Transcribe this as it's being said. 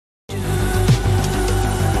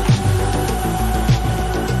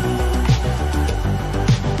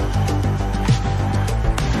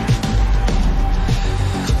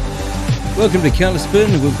Welcome to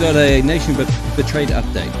Counterspin. We've got a Nation Betrayed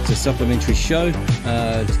update. It's a supplementary show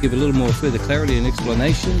to give a little more further clarity and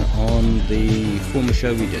explanation on the former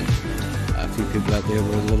show we did. A few people out there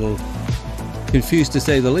were a little confused to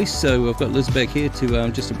say the least, so I've got Liz back here to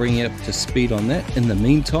just to bring you up to speed on that. In the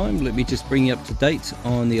meantime, let me just bring you up to date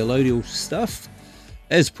on the allodial stuff.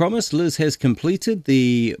 As promised, Liz has completed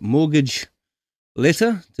the mortgage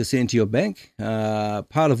letter to send to your bank,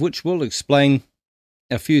 part of which will explain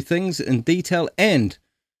a few things in detail and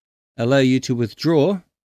allow you to withdraw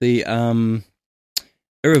the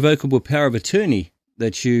irrevocable power of attorney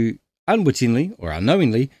that you unwittingly or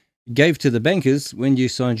unknowingly gave to the bankers when you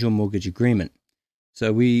signed your mortgage agreement.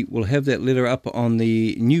 So we will have that letter up on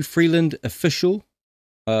the New Freeland official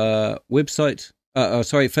Facebook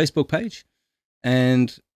page.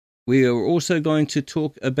 And we are also going to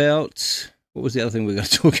talk about, what was the other thing we were going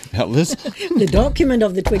to talk about, Liz? The document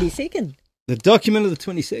of the 22nd. The document of the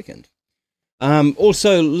 22nd.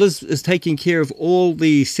 Also, Liz is taking care of all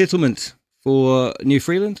the settlement for New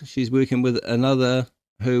Freeland. She's working with another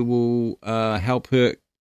who will help her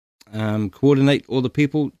coordinate all the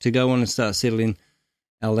people to go on and start settling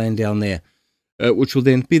our land down there, which will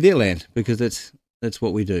then be their land, because that's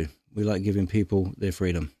what we do. We like giving people their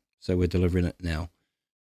freedom, so we're delivering it now.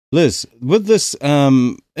 Liz, with this,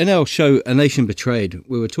 in our show, A Nation Betrayed,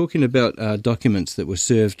 we were talking about documents that were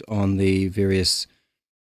served on the various,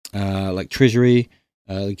 like Treasury,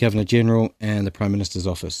 the Governor-General, and the Prime Minister's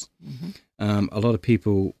office. Mm-hmm. A lot of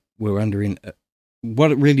people were wondering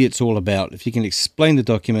what it's all about. If you can explain the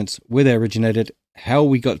documents, where they originated, how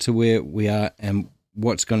we got to where we are, and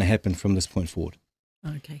what's going to happen from this point forward.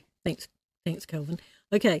 Okay, thanks, Kelvin.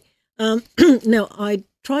 Okay, now I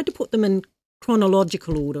tried to put them in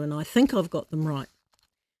chronological order, and I think I've got them right.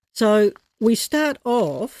 So we start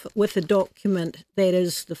off with a document that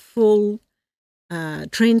is the full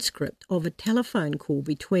transcript of a telephone call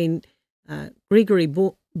between Gregory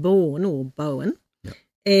Bowen yep,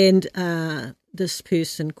 and this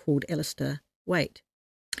person called Alistair Waite.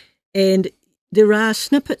 And there are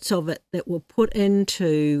snippets of it that were put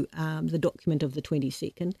into the document of the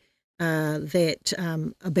 22nd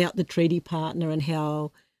that about the treaty partner and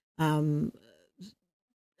how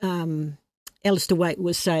Alistair Waite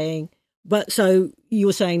was saying, but so you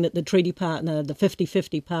were saying that the treaty partner, the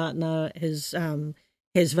 50-50 partner,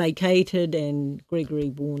 has vacated, and Gregory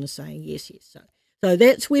Bourne is saying yes. So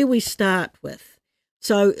that's where we start with.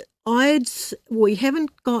 So we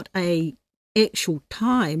haven't got a actual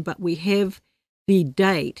time, but we have the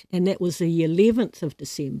date, and that was the 11th of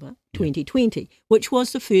December 2020, which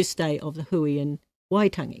was the first day of the hui in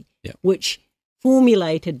Waitangi, which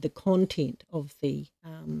formulated the content of the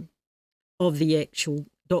actual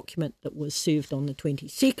document that was served on the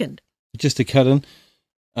 22nd. Just to cut in,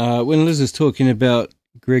 when Liz is talking about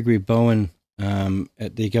Gregory Bowen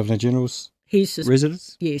at the Governor-General's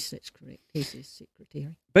residence? Yes, that's correct. He's his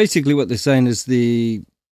secretary. Basically what they're saying is the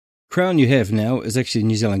crown you have now is actually the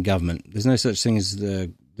New Zealand government. There's no such thing as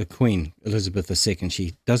the Queen, Elizabeth II.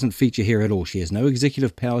 She doesn't feature here at all. She has no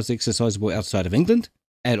executive powers exercisable outside of England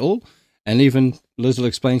at all. And even Liz will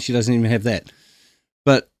explain she doesn't even have that.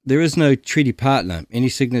 But there is no treaty partner, any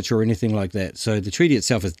signature or anything like that. So the treaty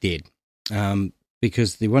itself is dead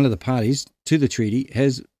because one of the parties to the treaty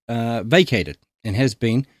has vacated and has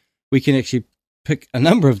been. We can actually pick a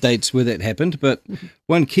number of dates where that happened, but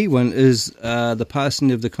one key one is the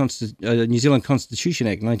passing of the New Zealand Constitution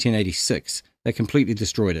Act 1986. That completely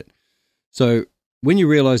destroyed it. So when you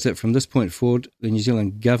realise that from this point forward, the New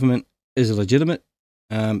Zealand government is illegitimate,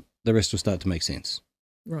 the rest will start to make sense.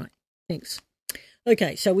 Right, thanks.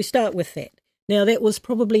 Okay, so we start with that. Now, that was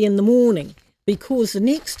probably in the morning, because the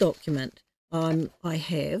next document I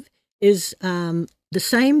have is the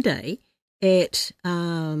same day at,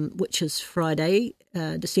 which is Friday,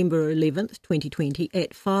 December 11th, 2020,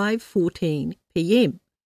 at 5:14 p.m.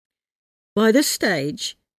 By this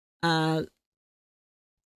stage,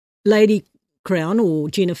 Lady Crown, or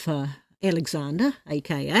Jennifer Alexander,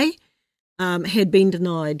 a.k.a., had been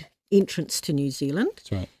denied entrance to New Zealand.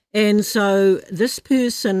 That's right. And so this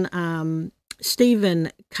person,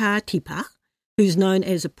 Stephen Katipa, who's known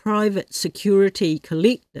as a private security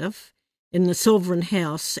collective in the Sovereign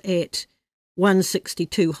House at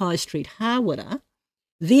 162 High Street, Hawera,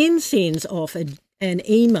 then sends off an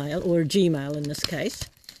email, or a Gmail in this case,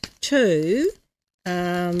 to,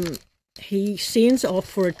 he sends off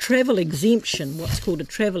for a travel exemption, what's called a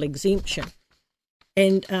travel exemption.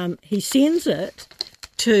 And he sends it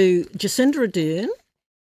to Jacinda Ardern,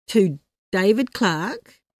 to David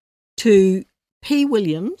Clark, to P.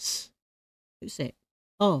 Williams. Who's that?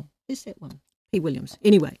 Oh, who's that one? P. Williams.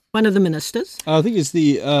 Anyway, one of the ministers. I think it's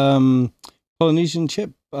the Polynesian chap.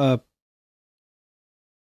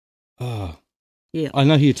 Yeah. I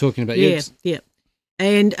know who you're talking about. Yeah.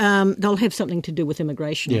 And they'll have something to do with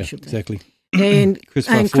immigration, I should think. Exactly. And Chris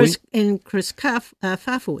Farfoy.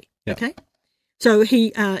 Yeah. Okay. So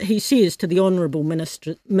he says to the honourable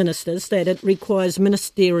ministers that it requires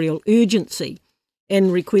ministerial urgency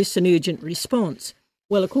and requests an urgent response.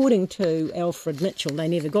 Well, according to Alfred Mitchell, they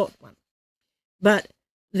never got one. But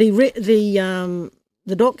the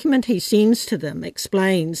document he sends to them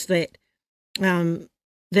explains that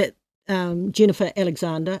Jennifer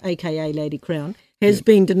Alexander, aka Lady Crown, has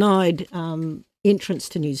been denied entrance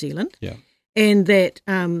to New Zealand, and that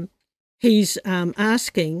he's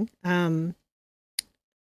asking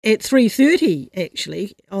at 3:30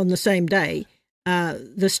 actually on the same day.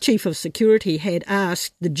 This chief of security had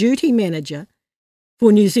asked the duty manager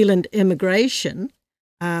for New Zealand immigration,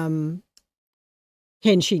 can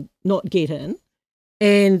she not get in,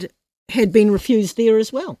 and had been refused there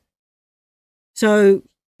as well. So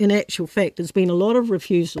in actual fact, there's been a lot of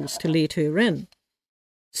refusals to let her in.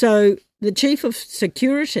 So the chief of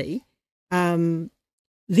security then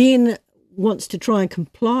wants to try and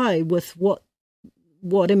comply with what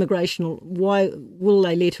immigration, why will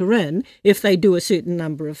they let her in if they do a certain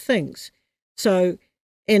number of things. So,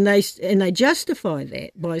 and they justify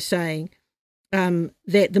that by saying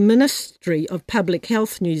that the Ministry of Public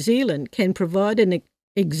Health New Zealand can provide an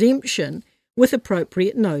exemption with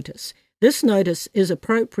appropriate notice. This notice is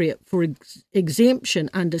appropriate for exemption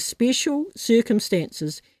under special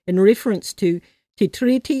circumstances in reference to Te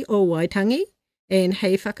Tiriti o Waitangi and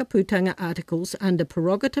Hei Whakaputanga articles under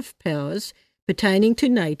prerogative powers pertaining to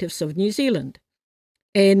natives of New Zealand.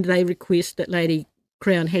 And they request that Lady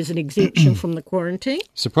Crown has an exemption from the quarantine.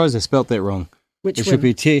 Surprised I spelt that wrong. Which it one? should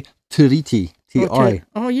be Te Tiriti, T-I.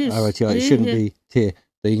 Oh, yes. R-I-T-I. It shouldn't be Te,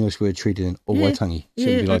 the English word treated in, or Waitangi.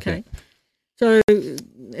 Shouldn't be like that. So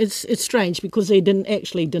it's strange because they're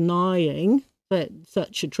actually denying that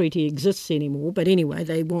such a treaty exists anymore. But anyway,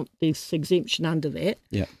 they want this exemption under that.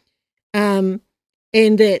 Yeah. And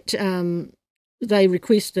that they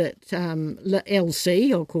request that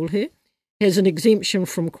LC, I'll call her, has an exemption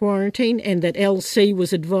from quarantine, and that LC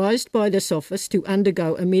was advised by this office to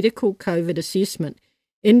undergo a medical COVID assessment,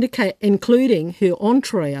 including her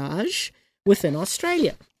entourage within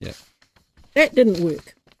Australia. Yeah. That didn't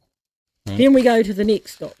work. Right. Then we go to the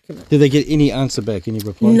next document. Did they get any answer back, any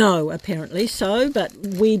reply? No, apparently so, but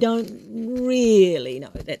we don't really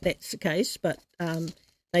know that that's the case, but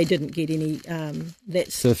they didn't get any.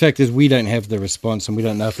 So the fact is we don't have the response and we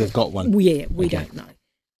don't know if they've got one. Yeah, we don't know.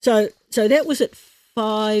 So that was at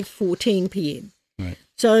 5:14 p.m. Right.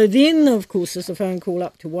 So then, of course, there's a phone call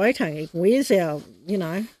up to Waitangi. Where's our,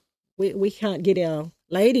 we can't get our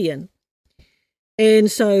lady in.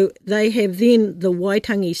 And so they have then the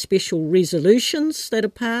Waitangi special resolutions that are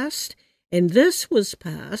passed, and this was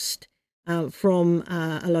passed from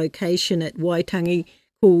a location at Waitangi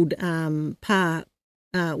called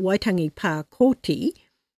Waitangi Pa Koti,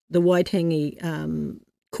 the Waitangi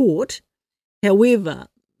court. However,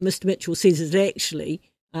 Mr. Mitchell says it actually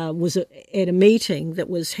was at a meeting that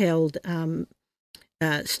was held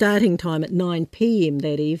starting time at 9 p.m.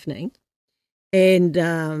 that evening, and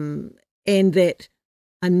that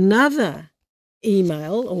another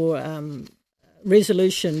email or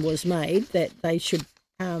resolution was made that they should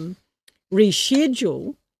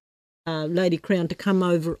reschedule Lady Crown to come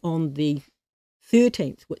over on the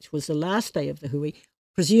 13th, which was the last day of the hui,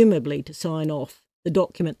 presumably to sign off the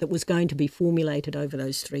document that was going to be formulated over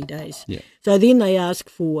those 3 days. Yeah. So then they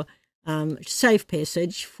asked for safe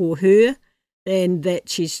passage for her, and that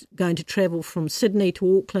she's going to travel from Sydney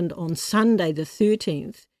to Auckland on Sunday the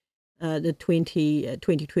 13th,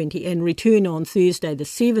 2020, and return on Thursday the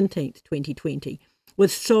 17th, 2020,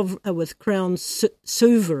 with Crown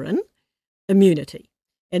sovereign immunity.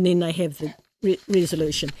 And then they have the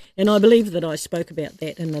resolution. And I believe that I spoke about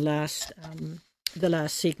that in the last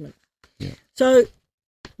segment. Yeah. So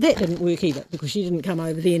that didn't work either because she didn't come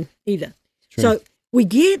over then either. True. So we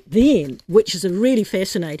get then, which is a really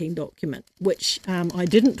fascinating document, which I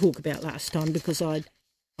didn't talk about last time because I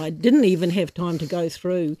didn't even have time to go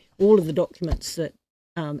through all of the documents that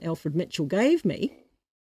Alfred Mitchell gave me.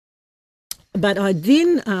 But I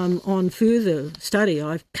then, on further study,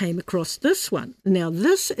 I came across this one. Now,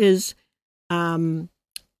 this is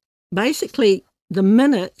basically the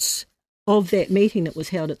minutes of that meeting that was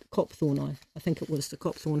held at the Copthorne. I think it was the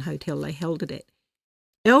Copthorne Hotel they held it at.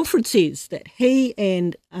 Alfred says that he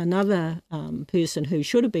and another person who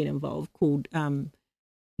should have been involved, called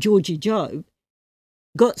Georgie Job,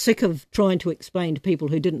 got sick of trying to explain to people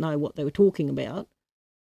who didn't know what they were talking about,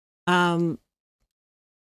 that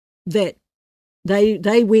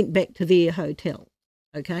they went back to their hotel,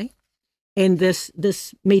 okay? And this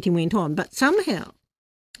meeting went on. But somehow,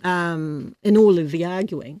 in all of the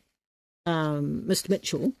arguing, Mr.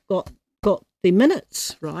 Mitchell got the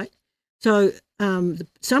minutes, right? So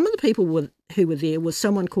some of the people who were there was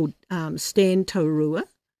someone called Stan Taurua,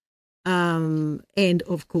 and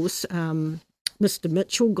of course Mr.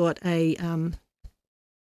 Mitchell got a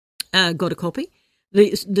copy.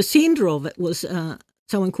 The sender of it was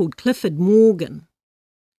someone called Clifford Morgan,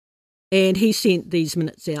 and he sent these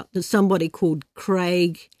minutes out. There's somebody called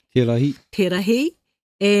Craig Terahi,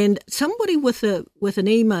 and somebody with an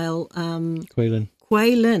email. Quaylin.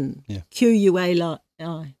 Yeah. Quaylin.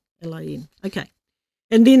 Okay,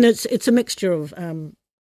 and then it's a mixture of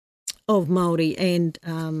Maori and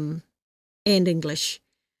English,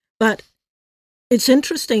 but it's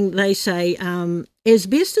interesting. They say, as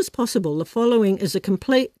best as possible, the following is a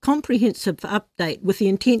comprehensive update with the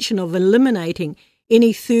intention of eliminating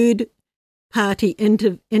any third-party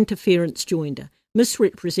interference, joinder,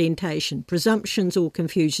 misrepresentation, presumptions or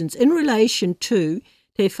confusions in relation to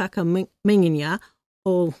te whakamingia,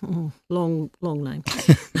 long name.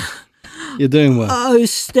 You're doing well. Oh,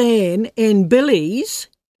 Stan and Billy's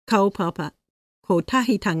kaupapa ko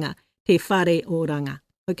tahitanga te whare oranga.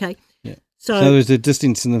 Okay? Yeah. So they're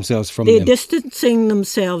distancing themselves from them. They're distancing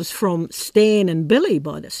themselves from Stan and Billy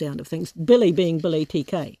by the sound of things, Billy being Billy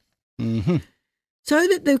TK. Mm-hmm. So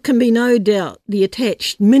that there can be no doubt the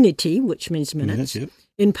attached minute, which means minutes,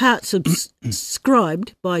 in part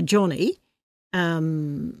subscribed by Johnny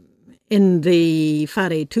in the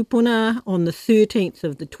Whare Tupuna on the 13th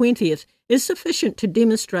of the 20th is sufficient to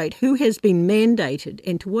demonstrate who has been mandated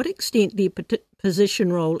and to what extent their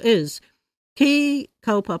position role is. Key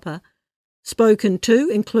kaupapa spoken to,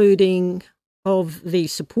 including of the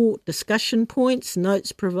support discussion points,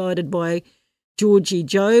 notes provided by Georgie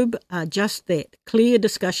Job are just that, clear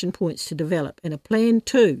discussion points to develop, and a plan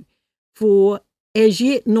too for as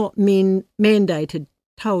yet not mandated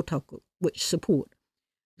tautaku, which support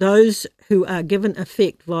those who are given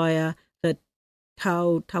effect via the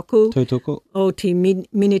tautaku o te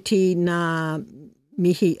miniti nā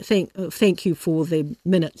mihi. Thank you for the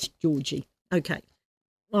minutes, Georgie. Okay.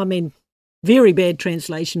 I mean, very bad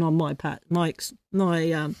translation on my part.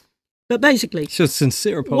 But basically, just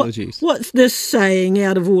sincere apologies. What's this saying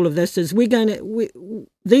out of all of this is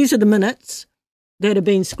these are the minutes that have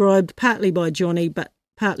been scribed partly by Johnny but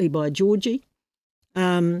partly by Georgie.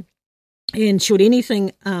 And should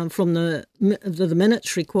anything from the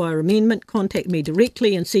minutes require amendment, contact me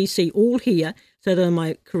directly and CC all here so that I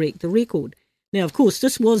might correct the record. Now, of course,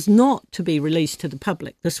 this was not to be released to the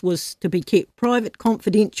public. This was to be kept private,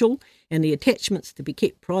 confidential, and the attachments to be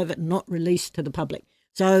kept private and not released to the public.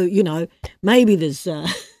 So, maybe there's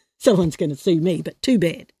someone's going to sue me, but too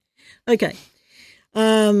bad. Okay.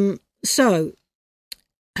 So,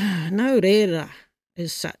 no rera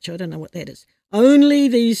as such. I don't know what that is. Only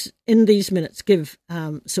in these minutes give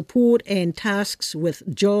support and tasks with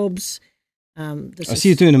jobs. I see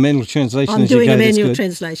you're doing a manual translation. I'm doing a manual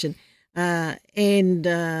translation. And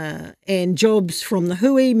jobs from the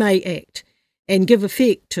hui may act and give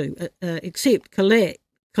effect to, accept, collate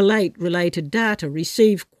related data,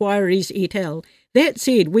 receive queries et al. That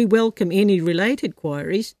said, we welcome any related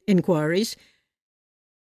inquiries.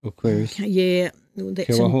 Or queries. Yeah,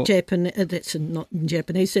 that's in Japan. That's not in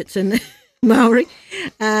Japanese. That's in Maori.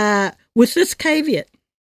 With this caveat.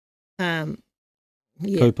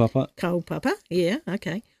 Kaupapa. Yeah,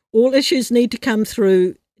 okay. All issues need to come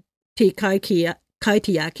through te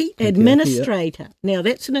kaitiaki administrator. Now,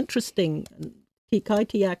 that's an interesting. Te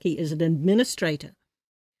kaitiaki is an administrator.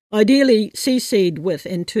 Ideally, CC'd with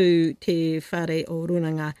into te whare o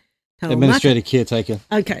runanga taumata. Administrative caretaker.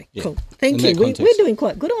 Okay, yeah. Cool. Thank you. We're doing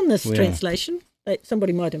quite good on this translation.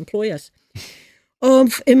 Somebody might employ us.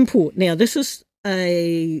 Of import. Now, this is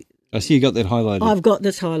I see you got that highlighted. I've got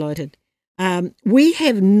this highlighted. We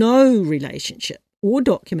have no relationship or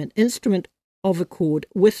document, instrument of accord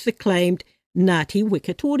with the claimed Ngāti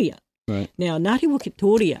Wikitoria. Right. Now, Ngāti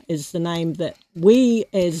Wikitoria is the name that we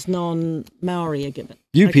as non-Maori are given.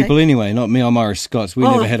 You people anyway, not me. I'm Irish Scots. We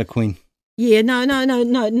never had a queen. Yeah, no.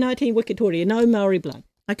 Ngāti Wikitoria, no Maori blood.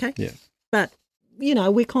 Okay? Yeah. But,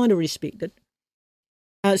 we're kind of respected.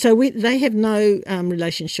 So they have no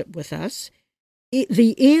relationship with us.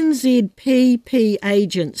 The NZPP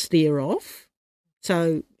agents thereof,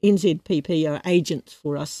 so NZPP are agents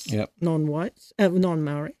for us non-whites,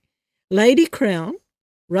 non-Maori. Lady Crown,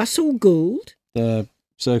 Russell Gould. The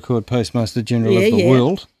so-called Postmaster General of the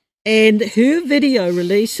world. And her video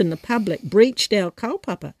release in the public breached our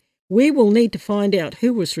kaupapa. We will need to find out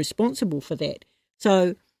who was responsible for that.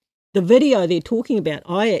 So the video they're talking about,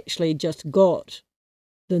 I actually just got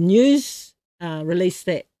the news release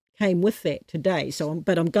that came with that today.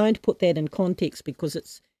 But I'm going to put that in context because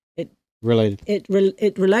it's related.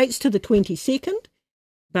 It relates to the 22nd,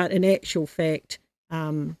 but in actual fact,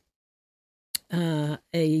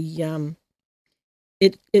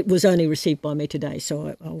 it was only received by me today,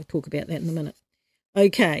 so I'll talk about that in a minute.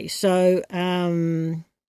 Okay, so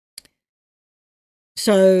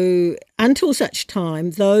until such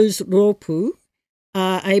time, those rōpū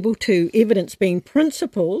are able to evidence being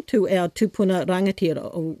principal to our tupuna rangatira.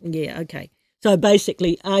 Oh, yeah, okay. So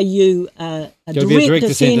basically, are you a direct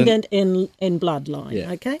descendant in bloodline?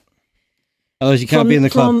 Yeah. Okay. Otherwise, you can't be in the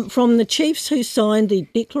club. From the chiefs who signed the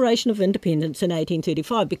Declaration of Independence in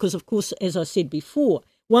 1835, because, of course, as I said before,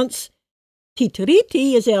 once Te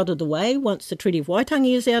Tiriti is out of the way, once the Treaty of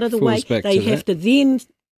Waitangi is out of the way, they have to then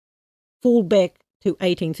fall back to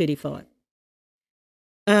 1835.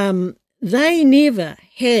 They never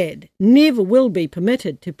will be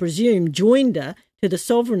permitted to presume joinder to the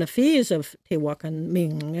sovereign affairs of Te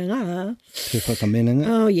Whakamenga.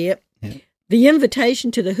 Oh, yeah. The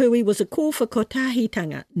invitation to the hui was a call for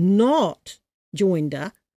kotahitanga, not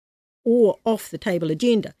joinder or off the table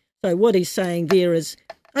agenda. So what he's saying there is,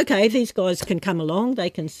 okay, these guys can come along. They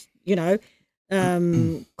can,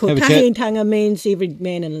 kotahitanga means every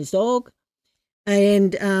man and his dog,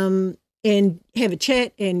 and have a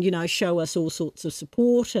chat and, show us all sorts of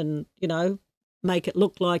support and, make it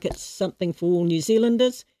look like it's something for all New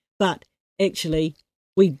Zealanders. But actually,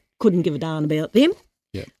 we couldn't give a darn about them.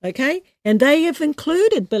 Yeah. Okay, and they have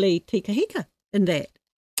included Billy Tikahika in that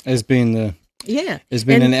as being an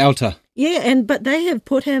outer. Yeah, but they have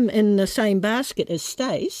put him in the same basket as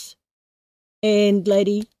Stace and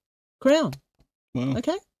Lady Crown. Wow.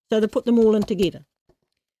 Okay, so they put them all in together,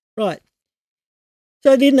 right?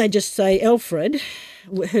 So then they just say Alfred,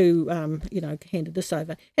 who handed this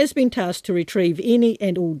over, has been tasked to retrieve any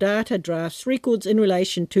and all data, drafts, records in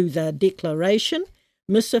relation to the declaration,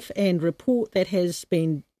 missive and report that has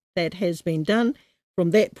been done. From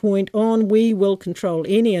that point on, we will control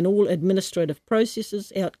any and all administrative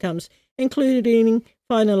processes, outcomes, including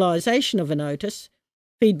finalisation of a notice,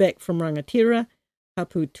 feedback from rangatira,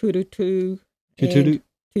 hapu turutu, tuturu,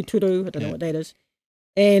 I don't know what that is,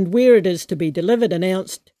 and where it is to be delivered,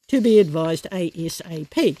 announced, to be advised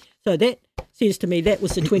ASAP. So that says to me that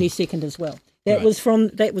was the 22nd as well. That was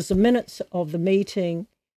the minutes of the meeting.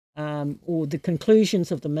 Or the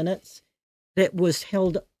conclusions of the minutes that was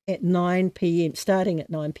held at 9 p.m., starting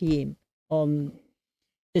at 9 p.m. on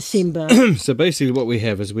December. So basically what we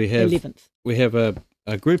have is we have 11th. We have a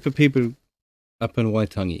group of people up in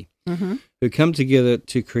Waitangi who come together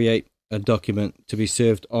to create a document to be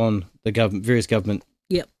served on the various government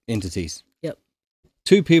entities. Yep.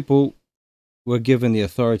 2 people were given the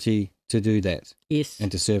authority to do that. Yes.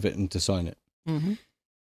 And to serve it and to sign it. Mm-hmm.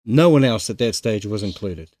 No one else at that stage was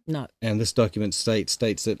included. No. And this document states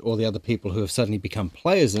that all the other people who have suddenly become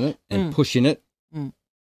players in it and pushing it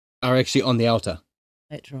are actually on the outer.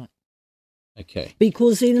 That's right. Okay.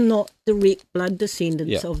 Because they're not direct blood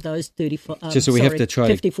descendants of those 34. Just so we have to try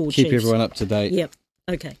to keep chiefs. everyone up to date. Yep.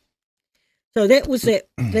 Okay. So that was that.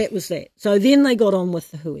 That was that. So then they got on with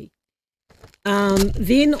the hui. Then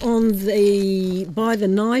by the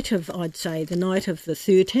night of the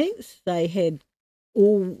 13th, they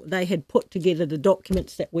had put together the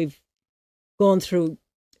documents that we've gone through,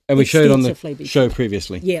 and we showed on the show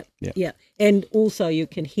previously. Yeah. And also you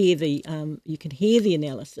can hear the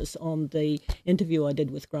analysis on the interview I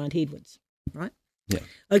did with Grant Edwards, right? Yeah.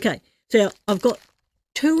 Okay, so I've got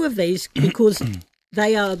 2 of these because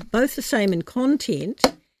they are both the same in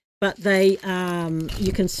content, but they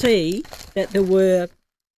you can see that there were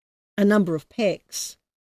a number of packs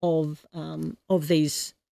of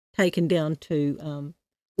these taken down to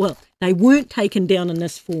they weren't taken down in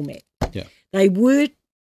this format. Yeah. They were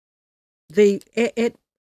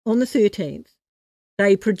on the 13th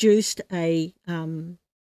they produced a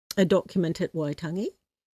document at Waitangi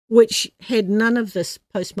which had none of this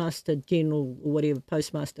Postmaster General or whatever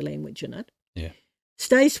Postmaster language in it. Yeah.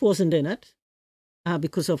 Stace wasn't in it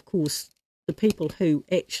because of course the people who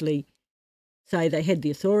actually say they had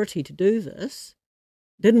the authority to do this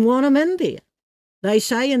didn't want him in there. They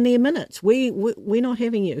say in their minutes, we're not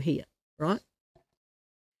having you here, right?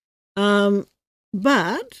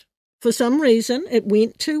 But for some reason, it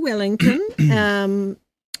went to Wellington,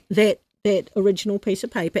 that original piece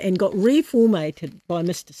of paper, and got reformatted by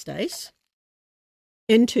Mr. Stace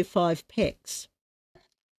into 5 packs.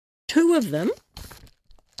 2 of them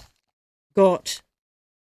got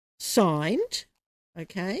signed,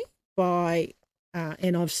 okay, by,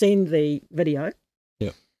 and I've seen the video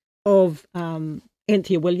of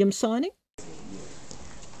Anthea Williams signing.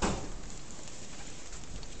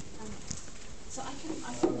 So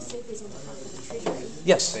I can receive these on behalf of the Treasury.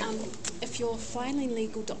 Yes. If you're filing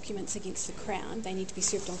legal documents against the Crown, they need to be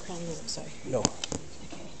served on Crown law, so... No.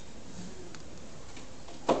 Okay.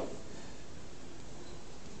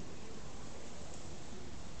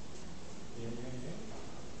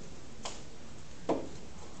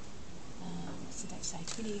 What's the date say?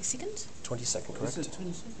 22nd? 22nd, correct? Is it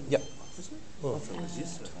 22nd? Yep. Oh, I thought it was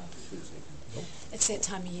yesterday. It's that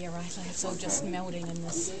time of year, right? Like it's all just melding in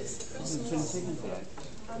this. Is it 22nd?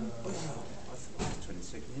 I thought it was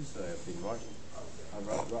 22nd yesterday. I've been writing.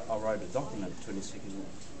 I wrote a document 22nd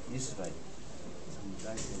yesterday. The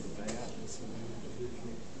day out.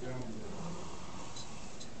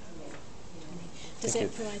 Does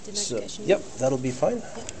that provide the So, notification? yep, that'll be fine.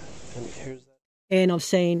 Yep. And here's that. And I've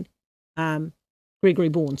seen Gregory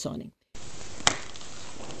Bourne signing.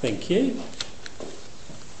 Thank you.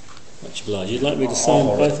 Much obliged. You'd like me to sign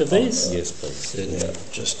both of these? Yes, please. Certainly. Yeah,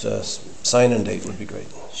 just sign and date would be great.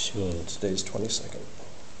 Sure. Today's 22nd.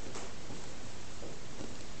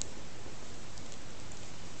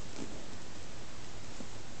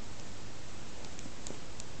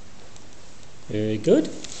 Very good.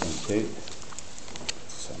 Thank you.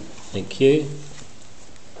 Thank you.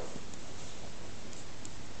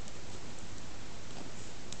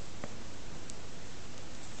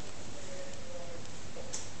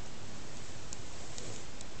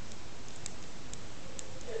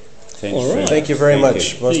 Thanks All right. Thank you very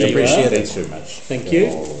much. Most There you are. appreciated. Thanks very much. Thank you.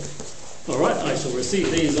 All right, I shall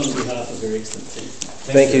receive these on behalf of Your Excellency.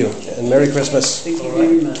 Thank you, and Merry Christmas. All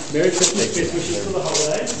right. Merry Christmas. Best wishes for the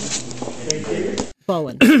holiday. Thank you.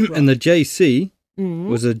 Bowen. And the JC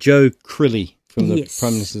was a Joe Crilly from the Yes.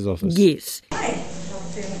 Prime Minister's office. Yes. Hi.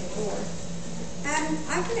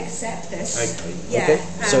 I can accept this. Okay. Yeah. Okay,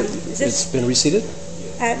 so is it's this, been receipted?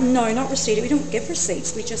 no, not receipted. We don't give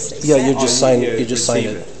receipts. We just accept. Yeah, you just sign. you You just sign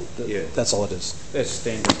receive it. Yeah. That's all it is. That's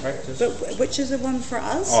standard practice. But which is the one for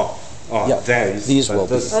us? Yeah, those. these but will be.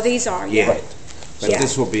 this, Oh, these are. Yeah. Yeah. Right. But Yeah.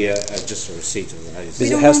 this will be just a receipt of those. We It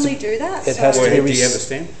don't has to- normally do that. it has so- to be Do you rec- have a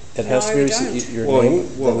stamp? It has No, to be we don't. your Well,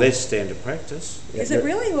 name. well, then- that's standard practice. Is it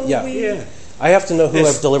really? Well, Yeah. Yeah. I have to know who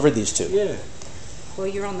Yes. I've delivered these to. Yeah. Well,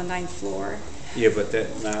 you're on the 9th floor. Yeah, but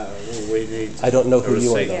we need. I don't know a who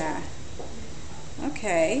you are, receipt. though. Yeah.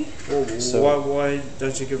 Okay. Well, So- why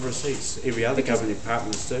don't you give receipts? Every other government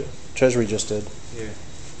departments do. Treasury just did. Yeah.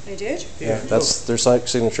 They did. Yeah, that's their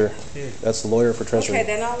signature. Yeah. That's the lawyer for Treasury. Okay,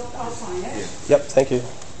 then I'll sign it. Yep, thank you.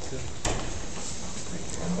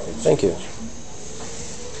 Thank you.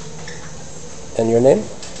 And your name?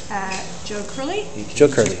 Joe Curley. Joe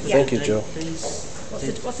Curley. Yeah. Thank you, Joe.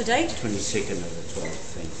 What's the date? 22nd of the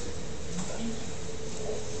 12th. Thanks.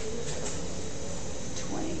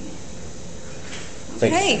 20.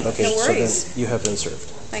 Thank Okay, you. no So worries. then you have been served.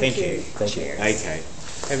 Thank you. Thank you. Cheers. Okay.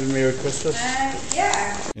 Have a Merry Christmas.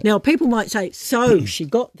 Yeah. Now, people might say, so she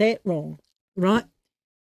got that wrong, right?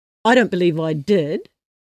 I don't believe I did.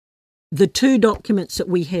 The two documents that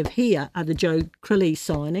we have here are the Joe Crilly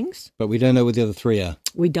signings. But we don't know where the other three are.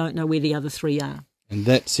 We don't know where the other three are. And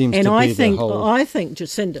that seems And to I be think the whole... I think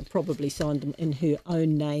Jacinda probably signed them in her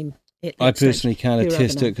own name. At that I stage. personally can't Her attest other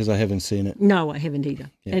to it name. because I haven't seen it. No, I haven't either.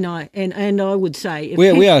 Yeah. And I would say if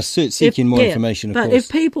We peop- are seeking more information, of but course.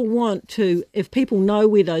 if people want to, if people know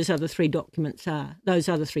where those other three documents are, those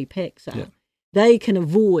other three packs are, Yeah. they can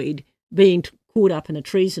avoid being caught up in a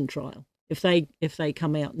treason trial if they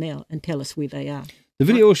come out now and tell us where they are. The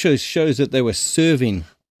video also shows that they were serving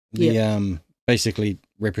the basically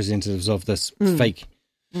representatives of this fake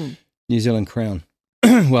New Zealand Crown.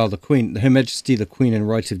 Well, the Queen, Her Majesty, the Queen and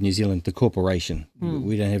Rights of New Zealand, the corporation.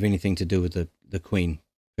 We don't have anything to do with the Queen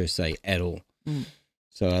per se at all.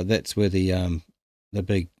 So that's where the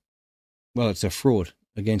big, well, it's a fraud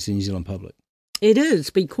against the New Zealand public. It is,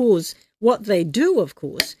 because what they do, of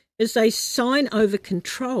course, is they sign over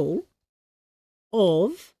control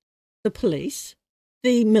of the police,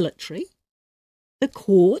 the military, the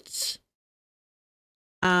courts,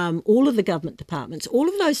 all of the government departments, all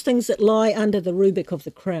of those things that lie under the rubric of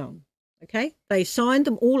the Crown. Okay? They signed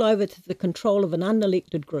them all over to the control of an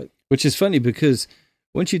unelected group. Which is funny because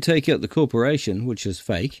once you take out the corporation, which is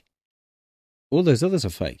fake, all those others are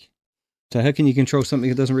fake. So how can you control something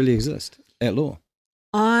that doesn't really exist at law?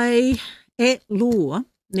 At law,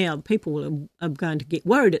 now people are going to get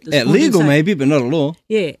worried at this At point and legal, say- maybe, but not at law.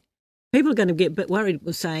 Yeah. People are going to get a bit worried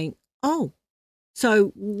with saying, oh,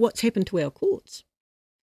 so what's happened to our courts?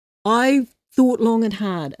 I thought long and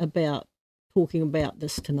hard about talking about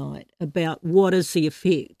this tonight, about what is the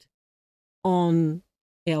effect on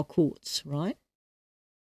our courts, right?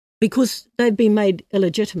 Because they've been made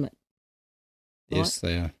illegitimate. Right? Yes,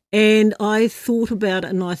 they are. And I thought about it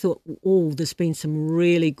and I thought, oh, there's been some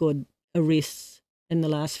really good arrests in the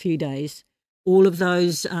last few days. All of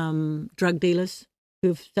those drug dealers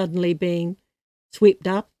who've suddenly been swept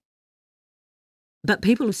up. But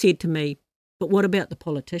people have said to me, but what about the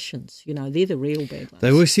politicians? You know, they're the real bad ones.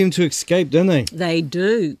 They always seem to escape, don't they? They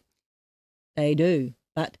do. They do.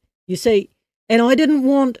 But you see, and I didn't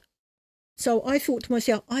want, so I thought to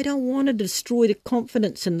myself, I don't want to destroy the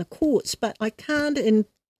confidence in the courts, but I can't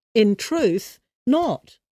in truth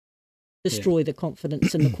not destroy the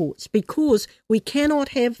confidence in the courts, because we cannot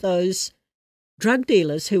have those drug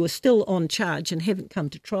dealers who are still on charge and haven't come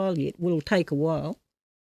to trial yet. Will take a while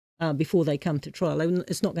before they come to trial.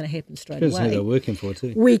 It's not going to happen straight Depends away. who they're working for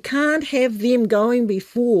too. We can't have them going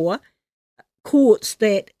before courts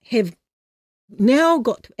that have now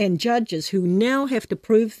got, and judges who now have to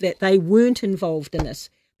prove that they weren't involved in this,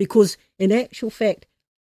 because in actual fact,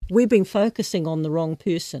 we've been focusing on the wrong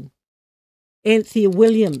person. Anthea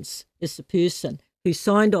Williams is the person who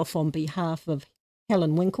signed off on behalf of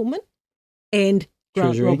Helen Winkleman and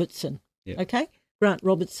Grant Treasury. Robertson. Yep. Okay, Grant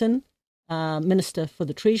Robertson, Minister for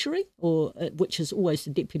the Treasury, or which is always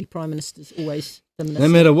the Deputy Prime Minister, is always the Minister.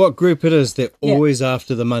 No matter what group it is, they're Yeah. always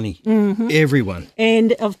after the money. Mm-hmm. Everyone.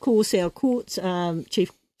 And of course, our courts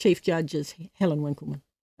chief judge is Helen Winkleman.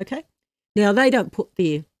 Okay, now they don't put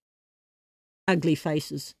their ugly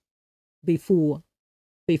faces before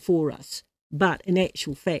us, but in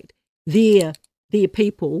actual fact, they're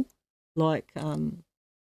people like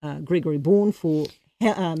Gregory Bourne for.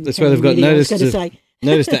 That's why they've got notice to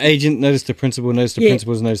notice the agent, notice the principal, notice the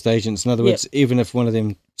principals, notice the agents. In other words, even if one of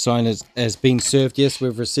them sign has been served, yes,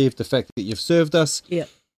 we've received the fact that you've served us. Yeah,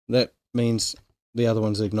 that means the other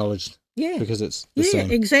one's acknowledged. Yeah, because it's the same.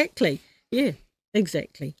 Exactly. Yeah,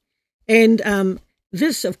 exactly. And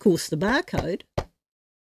this, of course, the barcode.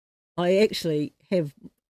 I actually have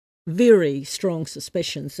very strong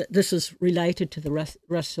suspicions that this is related to the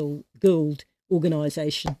Russell Gould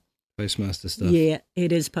organisation. Postmaster stuff. Yeah,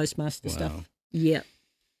 it is postmaster stuff. Yeah.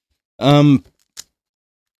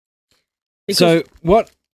 So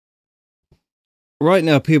what? Right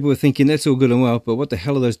now, people are thinking that's all good and well, but what the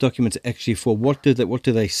hell are those documents actually for? What do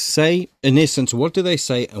they say? In essence, what do they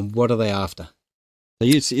say, and what are they after? So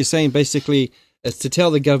you're saying basically it's to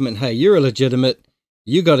tell the government, hey, you're illegitimate,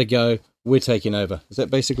 you got to go, we're taking over. Is that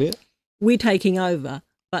basically it? We're taking over,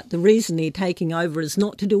 but the reason they're taking over is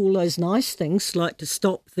not to do all those nice things like to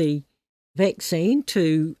stop the vaccine,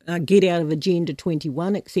 to get out of Agenda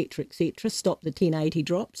 21, etc., stop the 1080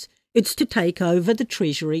 drops. It's to take over the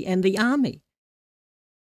Treasury and the Army.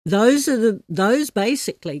 Those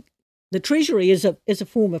basically, the Treasury is a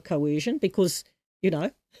form of coercion because, you know,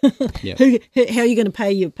 Yeah. how are you going to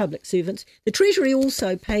pay your public servants? The Treasury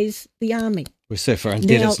also pays the Army. We're so far in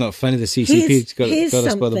debt, Now, it's not funny. The CCP's got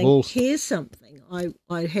us by the balls. Here's something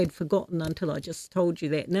I had forgotten until I just told you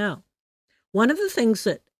that now. One of the things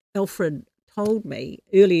that Alfred told me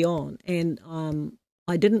early on, and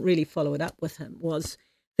I didn't really follow it up with him, was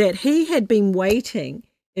that he had been waiting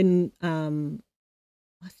in,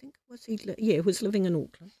 I think, he was living in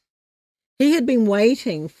Auckland. He had been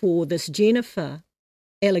waiting for this Jennifer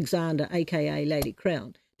Alexander, aka Lady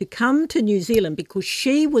Crown, to come to New Zealand because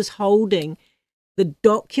she was holding the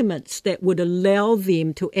documents that would allow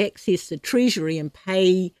them to access the Treasury and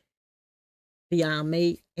pay the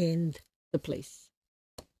Army and the police.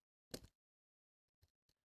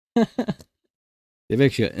 They've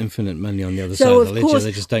actually got infinite money on the other So, side of of the ledger. course,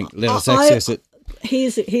 They just don't let us access it.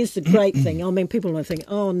 Here's the great thing. I mean, people might think,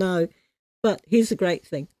 oh, no. But here's the great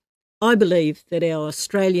thing. I believe that our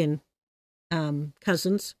Australian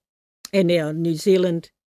cousins and our New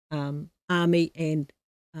Zealand Army and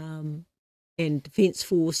Defence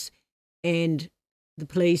Force and the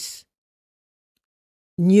police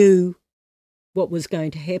knew what was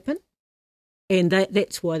going to happen, and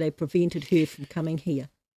that's why they prevented her from coming here,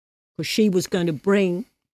 because she was going to bring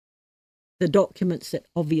the documents that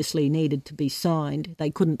obviously needed to be signed. They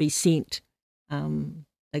couldn't be sent.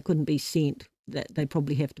 That they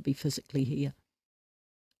probably have to be physically here,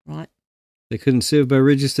 right? They couldn't serve by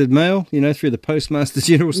registered mail, through the Postmaster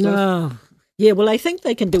General stuff. No. Yeah, well, they think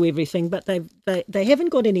they can do everything, but they haven't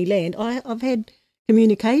got any land. I've had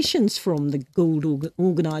communications from the Gould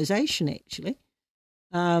organisation, actually,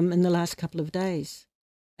 in the last couple of days.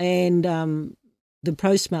 And the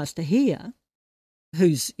postmaster here,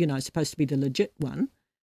 who's, supposed to be the legit one,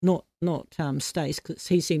 not Stace, because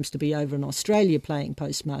he seems to be over in Australia playing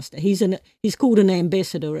postmaster. He's called an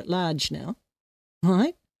ambassador at large now.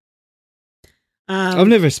 right? I've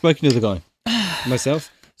never spoken to the guy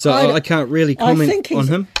myself, so I can't really I comment think on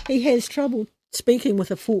him. he has trouble speaking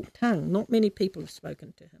with a forked tongue. Not many people have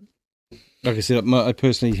spoken to him. Like I said, I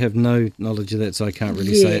personally have no knowledge of that, so I can't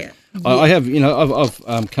really say it. Yeah. I have,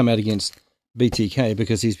 I've come out against BTK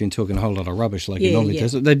because he's been talking a whole lot of rubbish like he normally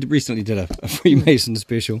does. They recently did a Freemason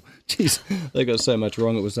special. Jeez, they got so much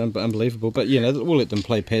wrong, it was unbelievable. But, we'll let them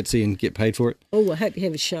play Patsy and get paid for it. Oh, I hope you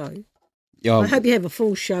have a show. Yeah, I hope you have a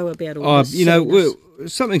full show about all this.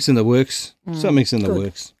 Something's in the works. Something's in the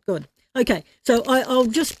works. Good. Okay, so I'll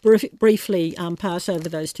just briefly pass over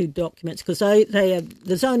those two documents because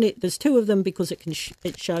there's two of them because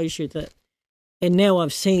it shows you that. And now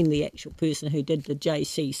I've seen the actual person who did the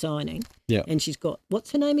JC signing. Yeah. And she's got,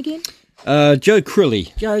 what's her name again? Jo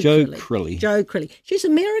Crilly. Jo Crilly. She's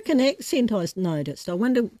American accent, I noticed. I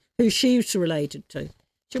wonder who she's related to.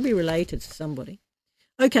 She'll be related to somebody.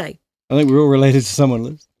 Okay. I think we're all related to someone,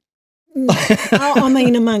 Liz. I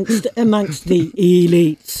mean amongst the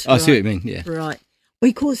elites. I see what you mean, yeah. Right.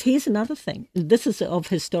 Because here's another thing. This is of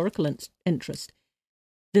historical interest.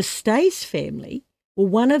 The Stace family were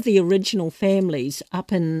one of the original families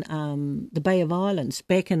up in the Bay of Islands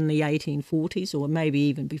back in the 1840s or maybe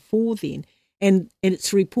even before then. And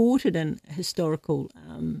it's reported in a historical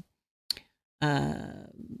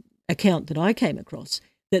account that I came across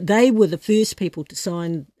that they were the first people to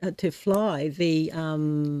fly the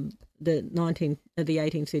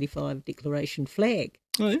 1835 Declaration flag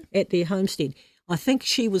at their homestead. I think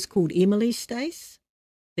she was called Emily Stace,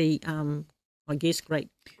 the I guess great.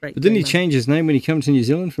 But didn't he change his name when he came to New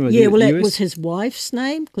Zealand from the US? That was his wife's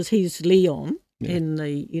name because he's Leon in the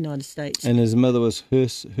United States. And his mother was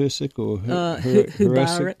Hersick or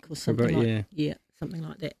Hubarik or something something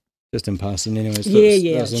like that. Just in passing, anyways.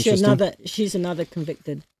 She's another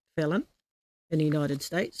convicted felon in the United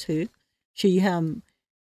States. She had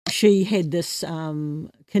this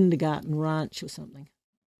kindergarten ranch or something.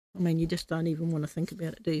 I mean, you just don't even want to think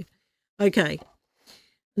about it, do you? Okay.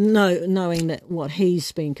 No, knowing that what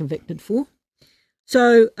he's been convicted for.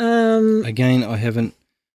 So again, I haven't.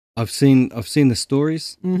 I've seen the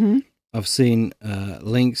stories. Mm-hmm. I've seen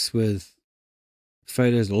links with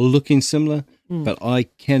photos looking similar, but I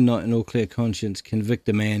cannot, in all clear conscience, convict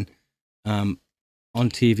a man on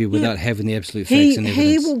TV without having the absolute facts and evidence.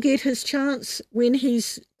 He will get his chance when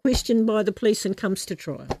he's questioned by the police and comes to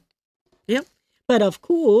trial. Yep. But of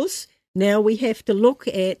course, now we have to look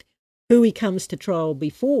at who he comes to trial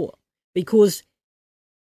before, because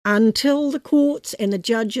until the courts and the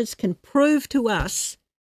judges can prove to us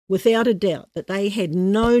without a doubt that they had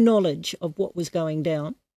no knowledge of what was going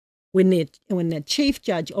down, when the chief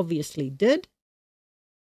judge obviously did,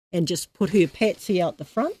 and just put her Patsy out the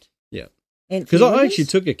front. Yeah. Because I actually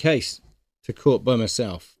took a case to court by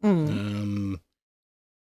myself on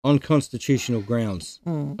constitutional grounds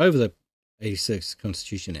over the 86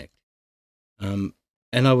 Constitution Act. And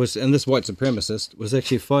this white supremacist was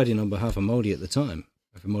actually fighting on behalf of Māori at the time,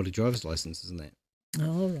 for Māori driver's licenses and that.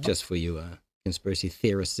 Oh, right. Just for you conspiracy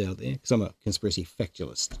theorists out there, because I'm a conspiracy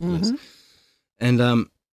factualist. Mm-hmm. And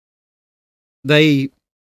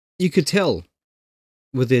you could tell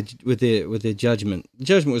with their judgment. The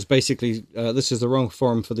judgment was basically, this is the wrong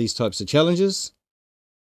forum for these types of challenges.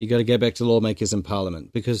 You got to go back to lawmakers in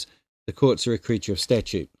Parliament because the courts are a creature of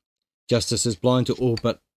statute. Justice is blind to all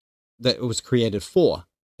but that it was created for.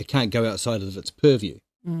 It can't go outside of its purview.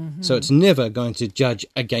 Mm-hmm. So it's never going to judge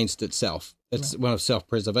against itself. It's one of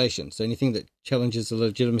self-preservation. So anything that challenges the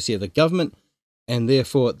legitimacy of the government and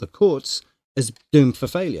therefore the courts is doomed for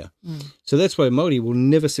failure. So that's why Māori will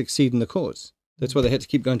never succeed in the courts. That's why they had to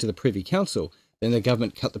keep going to the Privy Council. Then the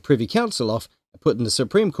government cut the Privy Council off and put in the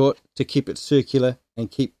Supreme Court to keep it circular and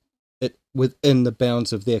keep it within the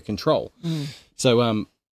bounds of their control. So,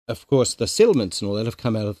 of course, the settlements and all that have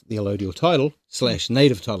come out of the allodial title /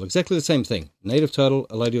 native title. Exactly the same thing. Native title,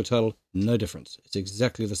 allodial title, no difference. It's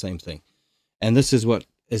exactly the same thing. And this is what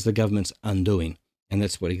is the government's undoing. And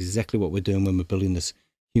that's exactly what we're doing when we're building this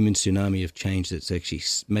human tsunami of change that's actually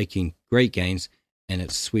making great gains, and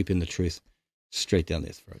it's sweeping the truth straight down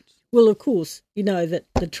their throats. Well, of course, you know that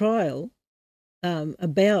the trial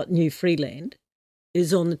about New Freeland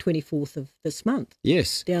is on the 24th of this month.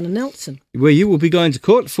 Yes. Down in Nelson. Where you will be going to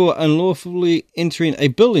court for unlawfully entering a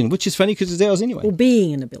building, which is funny because it's ours anyway. Or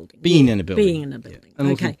being in a building. Being in a building. Being in a building.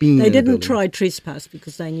 Yeah. Okay. They didn't try trespass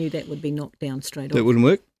because they knew that would be knocked down straight off. That wouldn't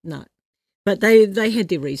work? No. But they had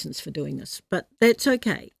their reasons for doing this. But that's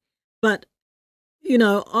okay. But, you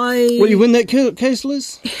know, Will you win that case,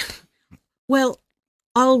 Liz? Well,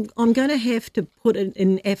 I'm going to have to put it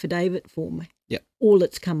in affidavit form. Yeah. All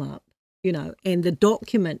that's come up, you know, and the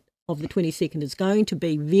document of the 22nd is going to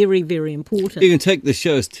be very, very important. You can take the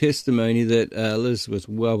show as testimony that Liz was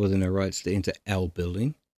well within her rights to enter our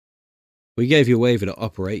building. We gave you a waiver to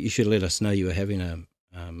operate. You should have let us know you were having a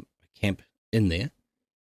camp in there.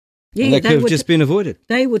 Yeah, and that could have just been avoided.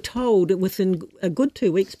 They were told within a good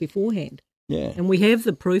 2 weeks beforehand. Yeah. And we have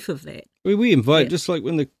the proof of that. We invite, just like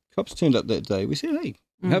when the cops turned up that day, we said, hey,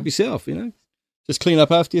 help yourself, Just clean up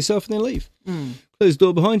after yourself and then leave. Close the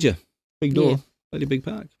door behind you. Big door, bloody big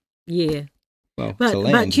park. Yeah. Well, but, it's a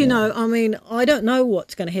land, I mean, I don't know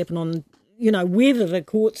what's going to happen on, whether the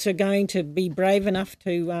courts are going to be brave enough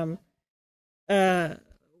to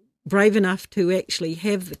actually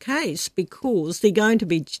have the case, because they're going to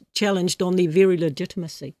be challenged on their very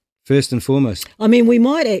legitimacy. First and foremost. I mean, we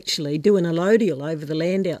might actually do an allodial over the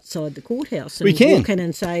land outside the courthouse and walk in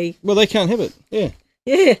and say... Well, they can't have it, yeah.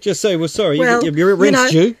 Yeah. Just say, well, sorry, well, your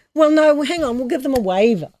rent's due. Well, no, hang on, we'll give them a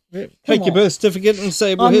waiver. Take your birth certificate and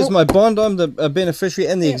say, well, here's my bond, I'm the beneficiary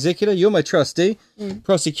and the executor, you're my trustee.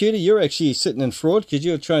 Prosecutor, you're actually sitting in fraud because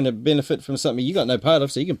you're trying to benefit from something you got no part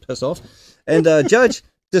of, so you can piss off. And judge...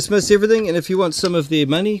 dismiss everything, and if you want some of their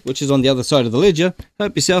money, which is on the other side of the ledger,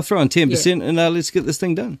 help yourself, throw on 10%, and let's get this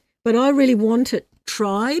thing done. But I really want it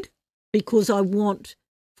tried, because I want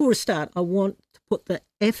to put the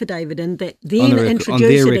affidavit in that then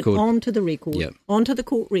introduce it onto the record, onto the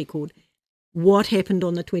court record, what happened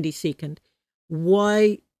on the 22nd,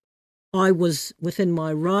 why I was within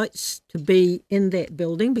my rights to be in that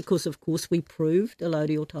building, because, of course, we proved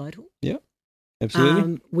allodial title. Yeah,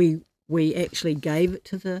 absolutely. We actually gave it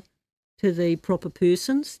to the proper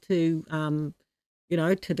persons, to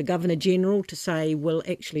to the Governor General, to say, well,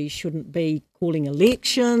 actually, shouldn't be calling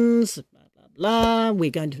elections, blah blah blah.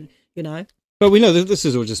 We're going to, But we know that this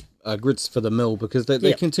is all just grits for the mill, because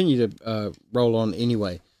they continue to roll on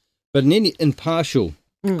anyway. But in any impartial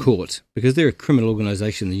court, because they're a criminal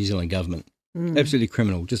organisation, the New Zealand government. Absolutely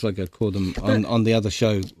criminal, just like I called them on the other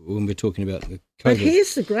show when we're talking about the COVID. But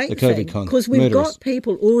here's the great thing, because we've got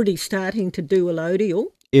people already starting to do allodial.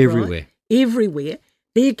 Everywhere. Right? Everywhere.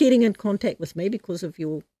 They're getting in contact with me because of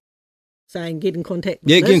your saying get in contact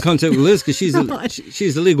with Liz. Get in contact with Liz, because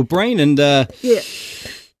she's the legal brain. And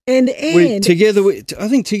And I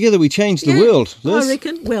think together we change the world, Liz. I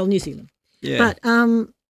reckon. Well, New Zealand. Yeah. But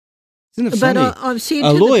isn't it funny? But I've said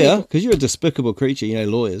a to lawyer, because you're a despicable creature,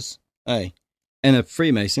 lawyers, hey, and a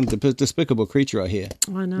Freemason, despicable creature right here.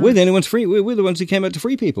 I know. We're the only ones free. We're the ones who came out to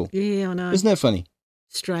free people. Yeah, I know. Isn't that funny?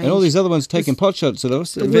 Strange. And all these other ones taking pot shots at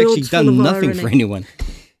us have actually done nothing for anyone.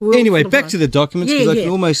 Anyway, back to the documents, because I can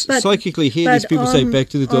almost psychically hear these people say back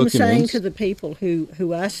to the documents. I'm saying to the people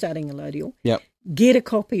who are starting allodial, get a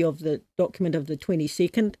copy of the document of the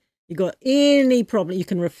 22nd. You got any problem, you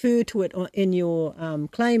can refer to it in your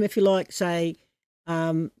claim, if you like, say,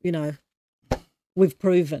 we've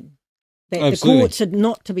proven that the courts are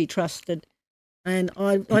not to be trusted. And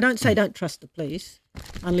I don't say don't trust the police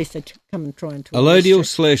unless they come and try and talk.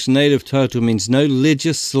 Allodial/native title means no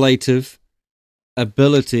legislative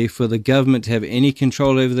ability for the government to have any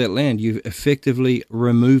control over that land. You've effectively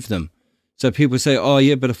removed them. So people say, oh,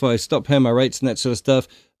 yeah, but if I stop paying my rates and that sort of stuff,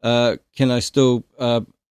 can I still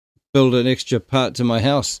build an extra part to my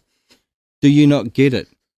house? Do you not get it?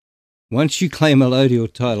 Once you claim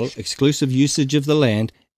allodial title, exclusive usage of the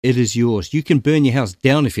land, it is yours. You can burn your house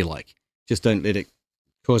down if you like. Just don't let it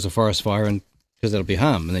cause a forest fire, and because that'll be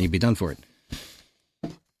harm, and then you'll be done for it.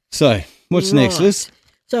 So, what's next, Liz?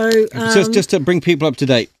 So, just to bring people up to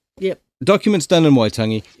date. Yep. Documents done in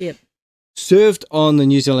Waitangi. Yep. Served on the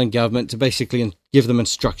New Zealand government to basically give them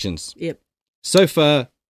instructions. Yep. So far,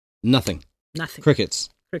 nothing. Nothing. Crickets.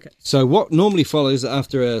 So what normally follows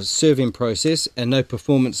after a serving process and no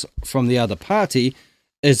performance from the other party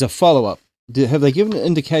is a follow-up. Have they given an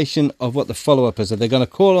indication of what the follow-up is? Are they going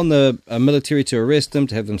to call on the military to arrest them,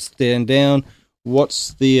 to have them stand down?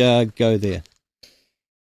 What's the go there?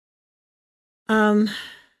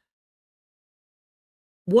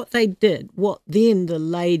 What they did, what then the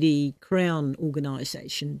Lady Crown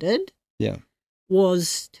organisation did,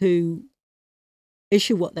 was to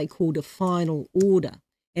issue what they called a final order.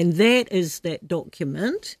 And that is that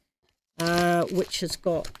document, which has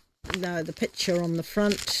got the picture on the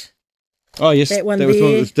front. Oh, yes. That one was there,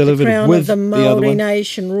 one that was delivered the Crown with of the Māori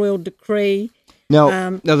Nation Royal Decree. Now,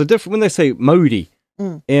 the different when they say Māori,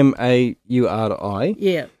 M-A-U-R-I,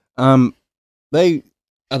 they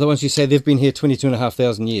are the ones who say they've been here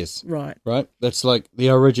 22,500 years. Right? That's like the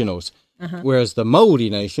originals. Whereas the Māori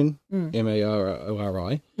Nation,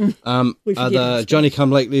 M-A-R-O-R-I, are the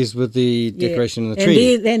Johnny-come-latelys with the Declaration and the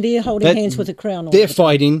Treaty. And they're holding hands with the Crown. They're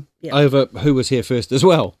fighting over who was here first as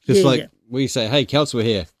well. Just we say, hey, Celts were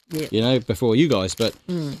here. Yeah. Before you guys. But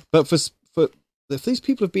for if these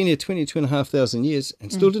people have been here 22,500 years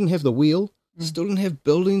and still didn't have the wheel, still didn't have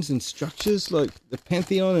buildings and structures like the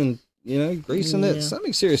Pantheon and Greece and that,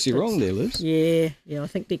 something seriously wrong there, Liz. Yeah. I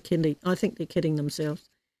think they're kidding themselves.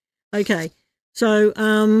 Okay,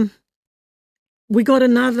 so we got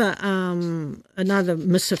another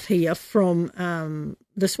missive here from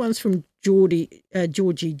this one's from Georgie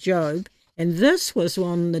Job, and this was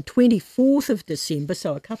on the 24th of December,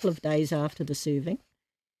 so a couple of days after the serving.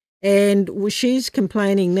 And she's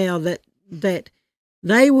complaining now that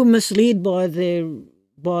they were misled by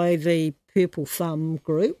the Purple Thumb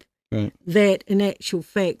group, right, that in actual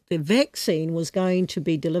fact the vaccine was going to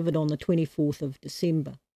be delivered on the 24th of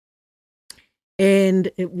December.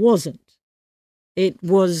 And it wasn't. It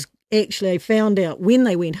was actually, they found out when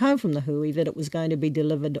they went home from the hui that it was going to be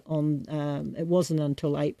delivered on, it wasn't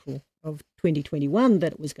until April of 2021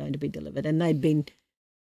 that it was going to be delivered, and they'd been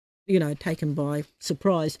taken by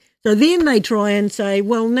surprise. So then they try and say,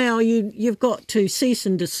 well, now you've got to cease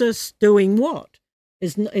and desist doing what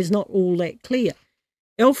is not all that clear.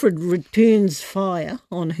 Alfred returns fire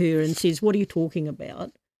on her and says, what are you talking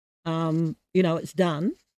about? It's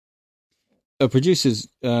done. Our producers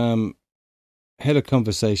had a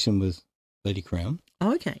conversation with Lady Crown.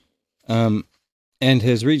 Oh, okay. And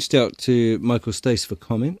has reached out to Michael Stace for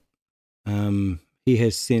comment. He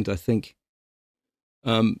has sent, I think,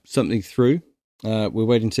 something through. We're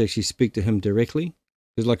waiting to actually speak to him directly.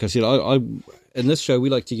 Because like I said, I in this show, we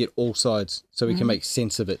like to get all sides so we can make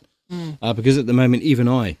sense of it. Because at the moment, even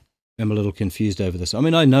I am a little confused over this. I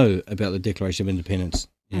mean, I know about the Declaration of Independence,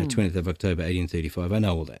 20th of October, 1835. I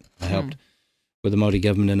know all that. I helped with the Māori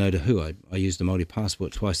government in Otahu. I used a Māori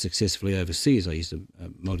passport twice successfully overseas. I used a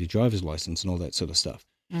Māori driver's license and all that sort of stuff.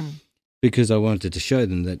 Because I wanted to show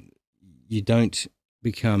them that you don't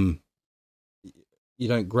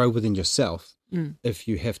grow within yourself if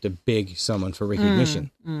you have to beg someone for recognition.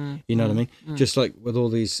 You know what I mean? Just like with all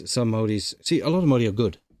these, some Māoris, see, a lot of Māori are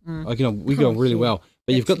good. We get on really well.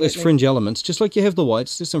 But you've got those fringe elements, just like you have the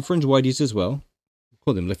whites. There's some fringe whiteies as well. We'll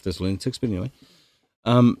call them leftist lunatics, but anyway.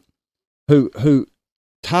 Who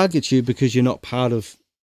target you because you're not part of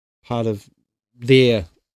their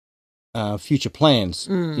future plans.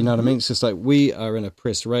 You know what I mean? It's just like we are in a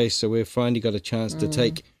press race, so we've finally got a chance to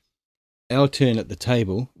take our turn at the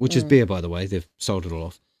table, which is bare, by the way. They've sold it all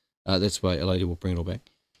off. That's why a lady will bring it all back.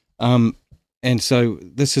 And so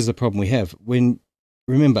this is the problem we have.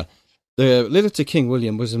 Remember, the letter to King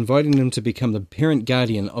William was inviting them to become the parent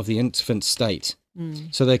guardian of the infant state.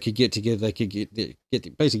 So they could get together, they could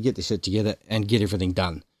basically get their shit together and get everything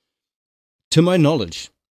done. To my knowledge,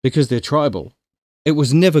 because they're tribal, it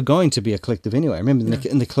was never going to be a collective anyway. Remember,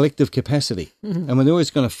 in the collective capacity. And when they're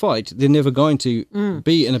always going to fight, they're never going to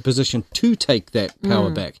be in a position to take that power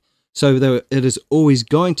back. So it is always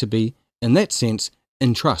going to be, in that sense,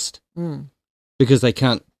 in trust. Because they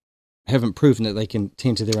haven't proven that they can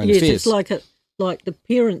tend to their own affairs. It's like the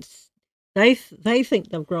parents, they think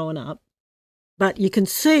they've grown up. But you can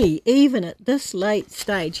see, even at this late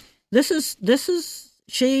stage, she's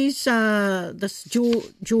this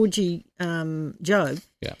Georgie Job.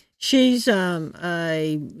 Yeah, she's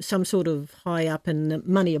some sort of high up in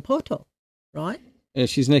Maniapoto, right? Yeah,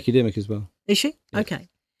 she's an academic as well. Is she? Yeah. Okay.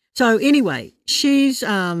 So anyway, she's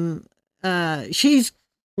well,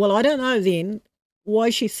 I don't know then why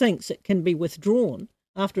she thinks it can be withdrawn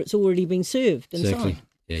after it's already been served and Exactly. signed.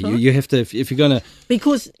 Yeah, right? you have to, if you're going to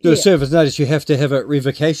do a service notice, you have to have a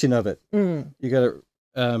revocation of it. You got to,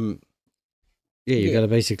 you got to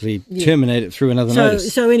basically terminate it through another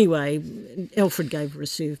notice. So anyway, Alfred gave her a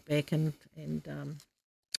serve back, and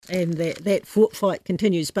that fight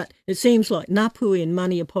continues. But it seems like Ngāpuhi and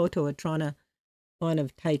Maniapoto are trying to kind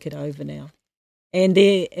of take it over now, and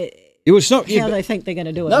they're. It's not how they think they're going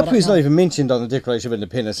to do it. Ngāpuhi's not even mentioned on the Declaration of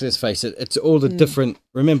Independence. Let's face it; it's all the different.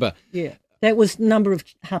 Remember, that was number of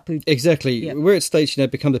hapu. Exactly, where it states,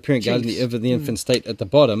 become the parent guardian of the infant state. At the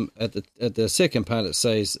bottom, at the second part, it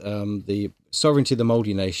says the sovereignty of the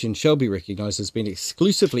Māori nation shall be recognised as being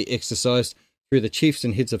exclusively exercised through the chiefs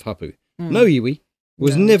and heads of hapu. No iwi. It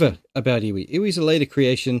was never about iwi. Iwi's a later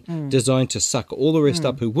creation designed to suck all the rest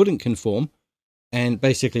up who wouldn't conform and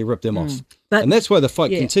basically rip them off. And that's why the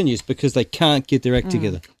fight continues, because they can't get their act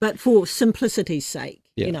together. But for simplicity's sake,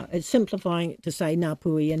 it's simplifying it to say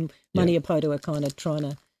Ngāpuhi and Maniapoto are kind of trying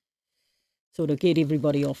to sort of get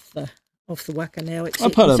everybody off the waka now.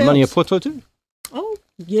 I'm part of Maniapoto too. Oh,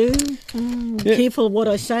 you? Careful what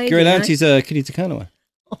I say. Great auntie's Kiri Te Kanawa.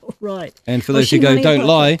 Oh, right. And for those who go, don't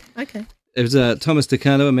lie. Okay. It was Thomas Te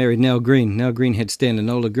Kanawa married Nell Green. Nell Green had Stan and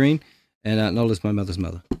Nola Green, and Nola's my mother's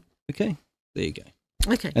mother. Okay, there you go.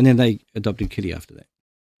 Okay. And then they adopted Kitty after that.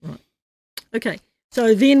 Okay.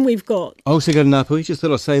 So then we've got. I also got an Apui, just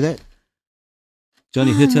thought I'd say that.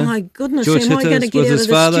 Johnny Hitter. Oh my goodness! George am I going to Hitter get was out his of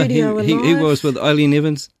the father. studio He alive? was with Eileen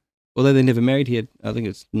Evans. Although they never married, he had, I think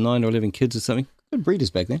it's 9 or 11 kids or something. Good breeders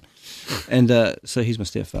back then. And so he's my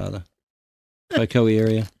stepfather. Kaikoa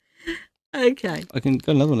area. Okay. I can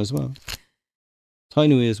got another one as well.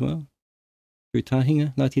 Tainui as well. Through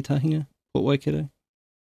Tahinga, Ngāti Tahinga, Port Waikato.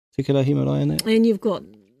 Tikarahi Marae and that. And you've got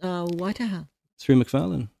Waitaha. Through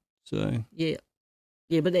McFarlane. So Yeah.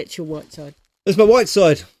 Yeah, but that's your white side. that's my white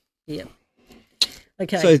side. Yeah.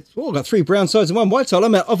 Okay. So I've got 3 brown sides and 1 white side.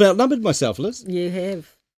 I've outnumbered myself, Liz. you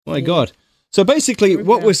have. My Yeah. God. So basically, Very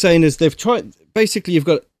what proud. we're saying is they've tried. Basically, you've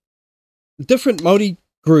got different Māori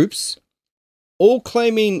groups, all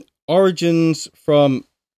claiming origins from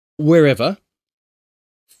wherever,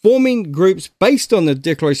 forming groups based on the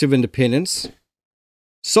Declaration of Independence,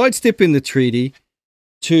 sidestepping the treaty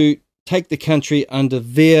to take the country under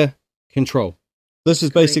their control. This is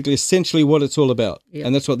basically essentially what it's all about, Yep.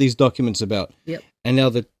 and that's what these documents are about. Yep. And now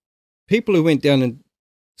the people who went down and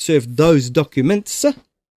served those documents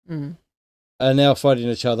Mm. are now fighting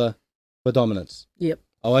each other for dominance. Yep.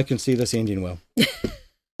 Oh, I can see this ending well.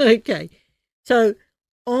 Okay. So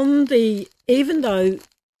even though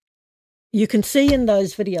you can see in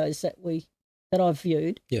those videos that I've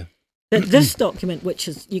viewed, Yeah. that this document, which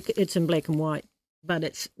is it's in black and white, but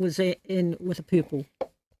it was in with a purple,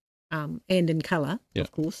 and in colour, Yeah.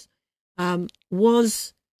 of course,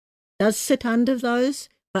 does sit under those,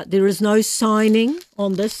 but there is no signing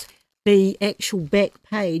on this. The actual back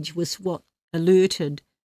page was what alerted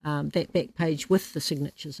that back page with the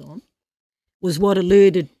signatures on was what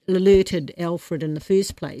alerted Alfred in the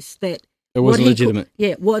first place that It was what legitimate.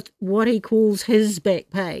 what he calls his back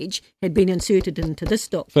page had been inserted into this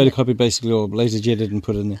document. Photocopied basically or laser jetted and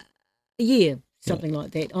put in there. Yeah, something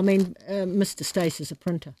like that. I mean, Mr. Stace is a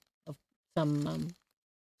printer of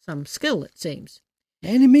some skill, it seems.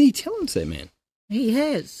 And many talents there, man. He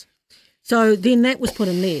has. So then that was put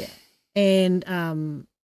in there, and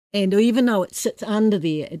even though it sits under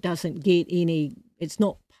there, it doesn't get any. It's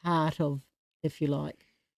not part of, if you like.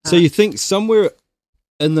 So you think somewhere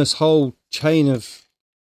in this whole chain of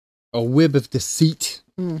a web of deceit,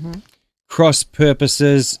 cross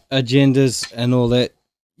purposes, agendas, and all that,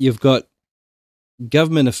 you've got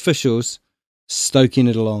government officials stoking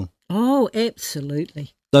it along. Oh,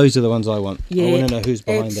 absolutely. Those are the ones I want. Yeah, I want to know who's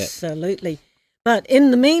behind that. Absolutely. But in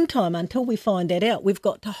the meantime, until we find that out, we've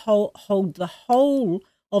got to hold the whole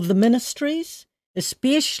of the ministries,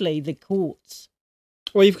 especially the courts,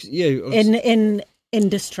 Well, in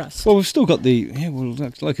distrust. Well, we've still got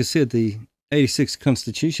like I said, the 86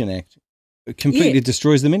 Constitution Act completely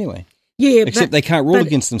destroys them anyway. Yeah, Except they can't rule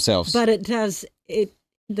against themselves. But it does.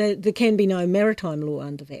 There can be no maritime law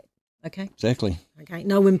under that. Okay. Exactly. Okay.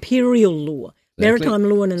 No imperial law. Exactly. Maritime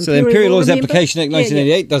law and So imperial the Imperial law, Laws remember? Application Act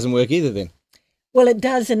 1988 doesn't work either then. Well, it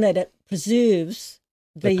does in that it preserves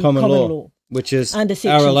the common common law. law. Which is Under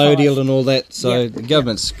Section Arallodial 5. and all that. So Yep, the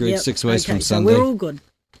government's yep, screwed yep. 6 ways Okay, from so Sunday. we're all good.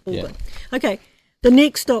 All Yeah. good. Okay. The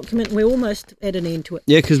next document, we're almost at an end to it.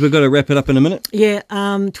 Yeah, because we've got to wrap it up in a minute. Yeah,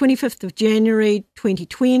 25th of January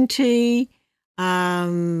 2020,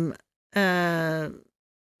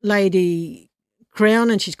 Lady Crown,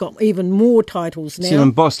 and she's got even more titles It's an now.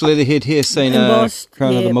 embossed letterhead here saying Embossed,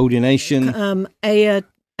 Crown of the yeah. Māori Nation.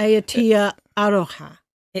 Aotea Aroha,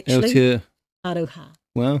 actually. Aotea. Aroha.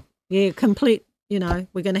 Wow. Yeah, complete, we're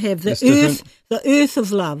going to have the That's different. the earth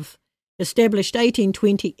of love, established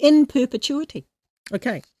 1820 in perpetuity.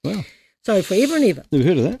 Okay. Wow. So forever and ever. Never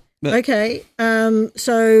heard of that. But Okay.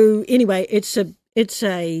 So anyway, it's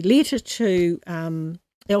a letter to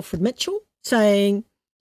Alfred Mitchell saying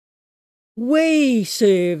we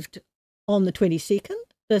served on the 22nd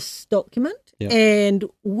this document, Yep. and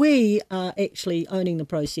we are actually owning the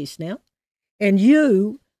process now, and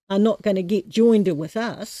you are not going to get joined with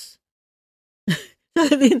us. So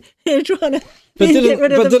then they're trying to But get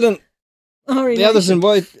rid of didn't Maori the others nation.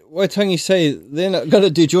 in Waitangi say they're not going to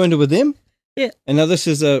do joinder with them? Yeah. And now this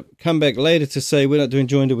is a comeback later to say we're not doing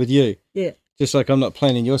joinder with you. Yeah. Just like I'm not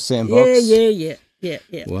playing in your sandbox. Yeah.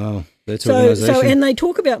 Wow. That's So, organisation. and they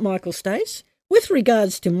talk about Michael Stace. With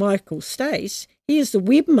regards to Michael Stace, he is the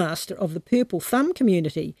webmaster of the Purple Thumb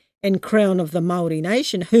community and Crown of the Māori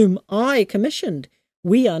Nation, whom I commissioned.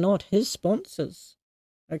 We are not his sponsors.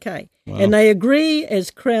 Okay. Wow. And they agree as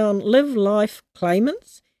Crown Live Life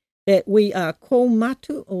claimants that we are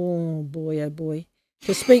kaumatu, oh boy,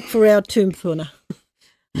 to speak for our tūpuna.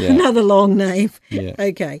 Yeah. Another long name. Yeah.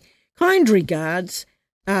 Okay. Kind regards,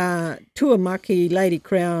 Tuamaki Lady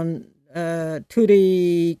Crown,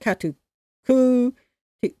 Turi Katuku,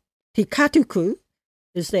 Te katuku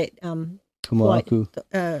is that white,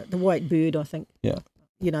 Kamaku. the white bird, I think. Yeah.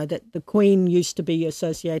 That the Queen used to be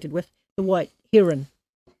associated with, the white heron.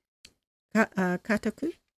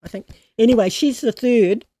 Katuku, I think. Anyway, she's the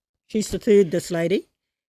third. She's the third, this lady.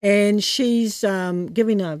 And she's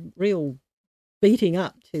giving a real beating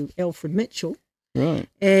up to Alfred Mitchell. Right.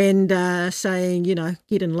 And saying,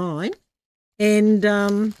 get in line. And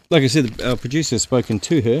like I said, our producer has spoken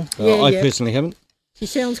to her. I personally haven't. She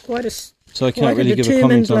sounds quite a so I can't really give a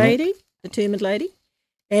comment on that. Determined lady.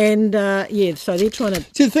 And so they're trying to.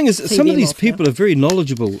 See, the thing is, some of these people are very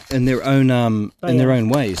knowledgeable in their own their own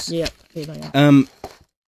ways. Yeah, there they are.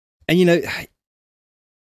 And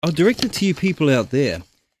I'll direct it to you people out there.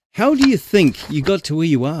 How do you think you got to where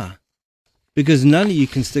you are? Because none of you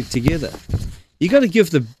can stick together. You got to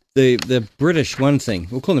give the British one thing.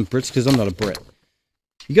 We'll call them Brits because I'm not a Brit.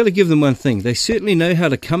 You got to give them one thing. They certainly know how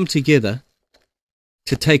to come together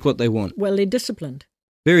to take what they want. Well, they're disciplined.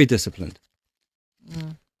 Very disciplined.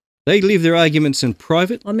 They leave their arguments in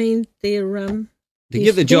private. I mean, they're to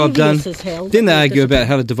get the job done. Then they argue about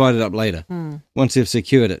how to divide it up later. Once they've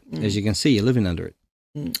secured it. As you can see, you're living under it.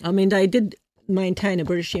 I mean, they did maintain a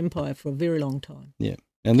British Empire for a very long time. Yeah.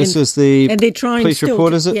 And this was the police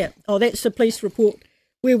report, is it? Yeah. Oh, that's the police report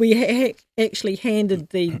where we actually handed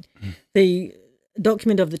the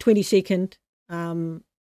document of the 22nd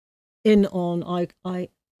in on. I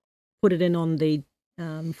put it in on the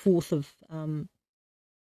 4th of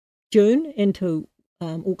June into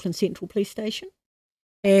Auckland Central Police Station,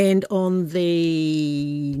 and on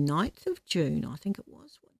the 9th of June, I think it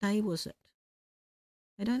was. What day was it?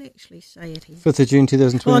 I don't actually say it here. 5th of June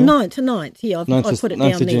 2020. Oh, 9th. Yeah, I put it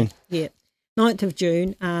down there. June. Yeah, 9th of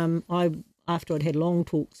June. After I'd had long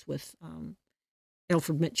talks with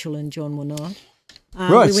Alfred Mitchell and John Wanawa.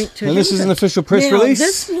 Right, we went to and this is an official press now, release?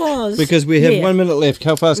 This was... Because we have 1 minute left.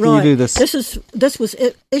 How fast can you do this? This was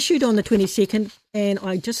issued on the 22nd, and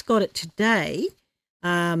I just got it today,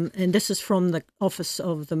 and this is from the Office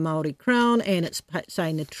of the Māori Crown, and it's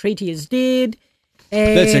saying the treaty is dead.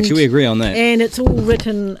 And, that's actually, we agree on that. And it's all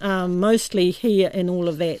written mostly here in all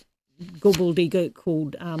of that gobbledygook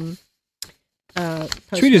called...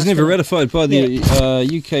 treaty is never ratified by the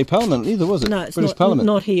UK Parliament either, was it? No, it's British Parliament.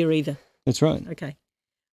 not here either. That's right. Okay.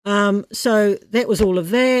 So that was all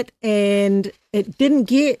of that, and it didn't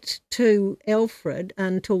get to Alfred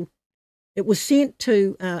until it was sent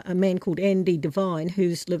to a man called Andy Devine,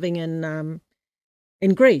 who's living in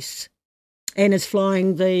Greece, and is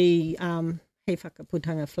flying the He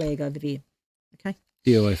Whakaputanga flag over there. Okay.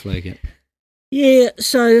 DOA flag, yeah. Yeah.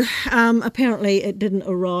 So apparently it didn't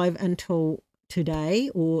arrive until today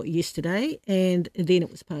or yesterday, and then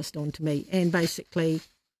it was passed on to me, and basically.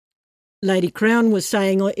 Lady Crown was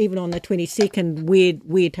saying, even on the 22nd,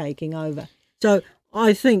 we're taking over. So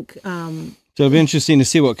I think so it'll be interesting to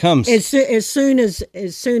see what comes. As soon as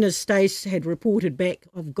Stace had reported back,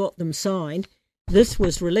 I've got them signed. This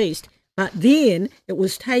was released, but then it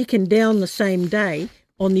was taken down the same day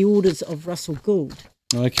on the orders of Russell Gould.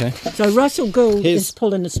 Okay. So Russell Gould is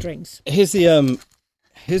pulling the strings. Here's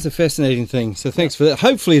the fascinating thing. So thanks for that.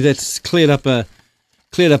 Hopefully that's cleared up a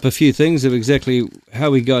few things of exactly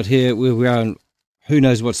how we got here, where we are, and who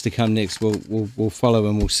knows what's to come next. We'll follow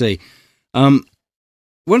and we'll see.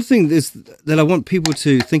 One thing is that I want people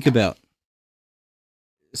to think about,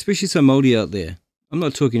 especially some Māori out there. I'm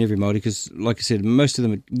not talking every Māori because, like I said, most of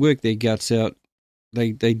them work their guts out.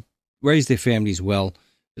 They raise their families well.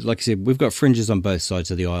 Like I said, we've got fringes on both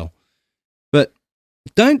sides of the aisle. But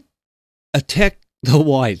don't attack the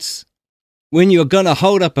whites when you're going to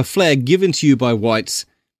hold up a flag given to you by whites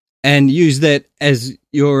and use that as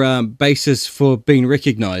your basis for being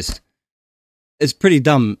recognised. It's pretty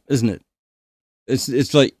dumb, isn't it?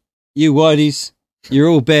 It's like, you whiteys, you're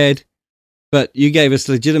all bad, but you gave us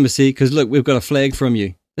legitimacy because, look, we've got a flag from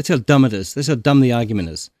you. That's how dumb it is. That's how dumb the argument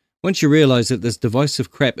is. Once you realise that this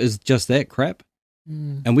divisive crap is just that crap,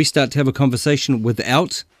 and we start to have a conversation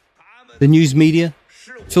without the news media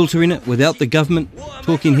filtering it, without the government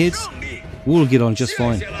talking heads, we'll get on just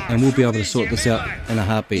fine, and we'll be able to sort this out in a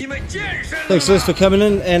heartbeat. Thanks, Liz, for coming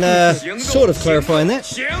in and sort of clarifying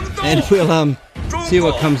that, and we'll see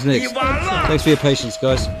what comes next. Thanks for your patience,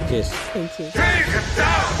 guys. Cheers. Thank you.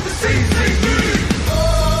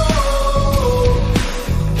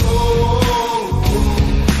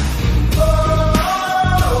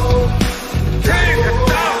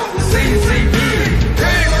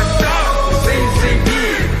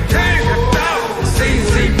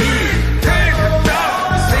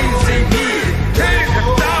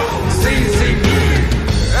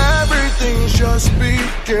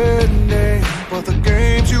 But the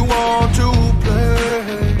games you want to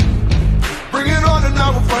play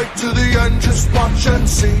then just watch and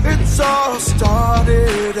see. It's all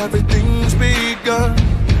started, everything's begun,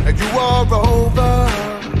 and you are over.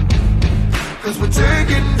 Cause we're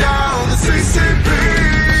taking down the CCP.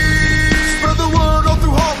 Spread the word all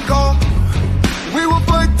through Hong Kong. We will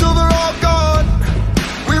fight till they're all gone.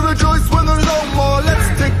 We rejoice when there's no more. Let's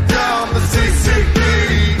take down the CCP.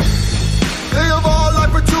 They have all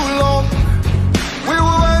lied for too long. We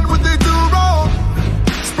will end what they do wrong.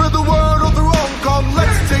 Spread the word all through Hong Kong.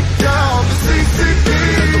 Let's take down the CCP.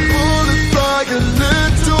 Let the bullets fly a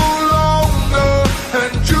little longer,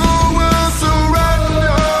 and you will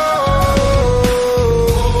surrender.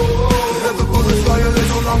 Let the bullets fly a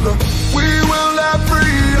little longer. We will have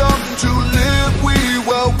freedom to live. We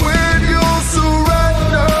will win. You'll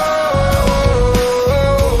surrender.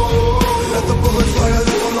 Let the bullets fly a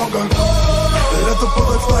little longer. Let the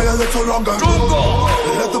bullets fly a little longer.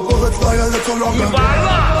 Let the bullets fly a little longer.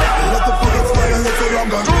 Let the bullets fly a little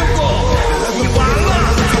longer. Let the bullets fly a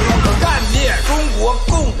little longer. 干灭中国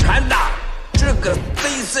共产党这个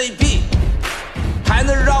CCP， 还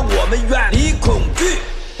能让我们远离恐惧。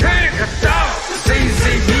Take down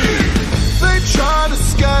CCP。 They try to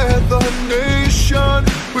scare the nation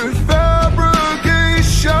with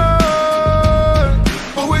fabrication,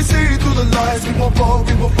 but we see through the lies. We won't fall,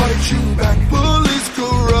 we will fight you back. Police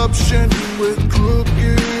corruption with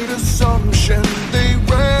crooked assumption. They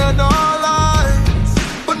ran our lives,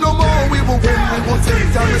 but no more. We will win. We will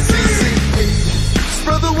take down the CCP.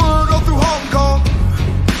 Spread the word all through Hong Kong.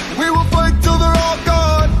 We will fight till they're all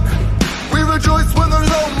gone. We rejoice when there's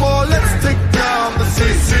no more. Let's take down the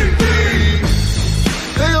CCP.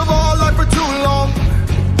 They have all lied for too long.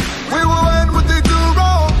 We will end what they do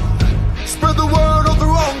wrong. Spread the word all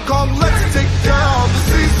through Hong Kong. Let's take down the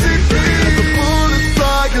CCP. Let the bullets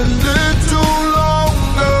fly a little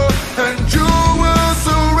longer, and you will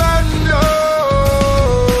surrender.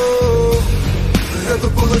 Let the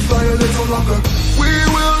bullets fly a little longer. We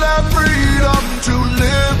will have freedom to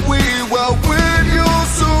live. We will win. You'll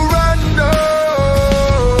surrender.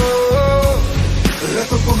 Let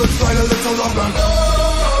the bullets fly a little longer.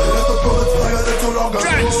 Let the bullets fly a little longer. 站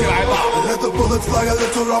起来吧！ Let the bullets fly a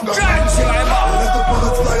little longer. 站起来吧！ Let the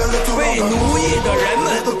bullets fly a little 为 longer. 奴役的人们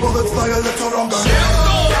Let the bullets fly a little longer. 行动！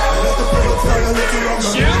 Let the bullets fly a little longer.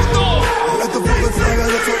 行动！ Let the bullets fly a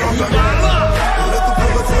little longer. 完了 Let the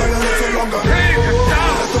bullets fly a little longer. ！Take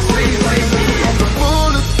down Let the bullets fly a little longer.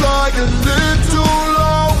 Bullets fly a little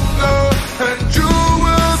longer, and you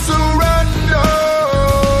will surrender.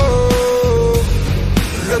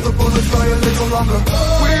 Let the bullets fly a little longer.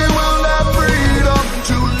 We will have freedom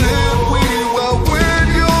to live. We will win.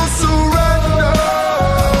 You'll surrender.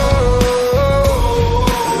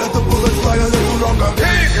 Let the bullets fly a little longer.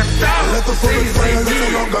 Take down Let the bullets fly a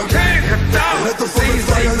little longer. Take down Let the bullets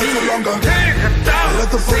fly a little longer. Take down Let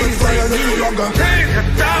the bullets fly a little longer. Take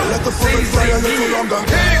down Let the bullets fly a little longer.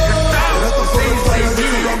 Take down Let the bullets fly a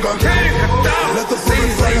little longer. Take down Let the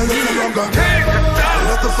bullets fly a little longer. Take down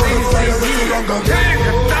Let the bullets fly a little longer. Take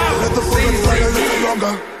down Let the bullets fly a little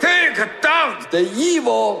longer. Take down the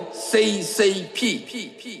evil CCP.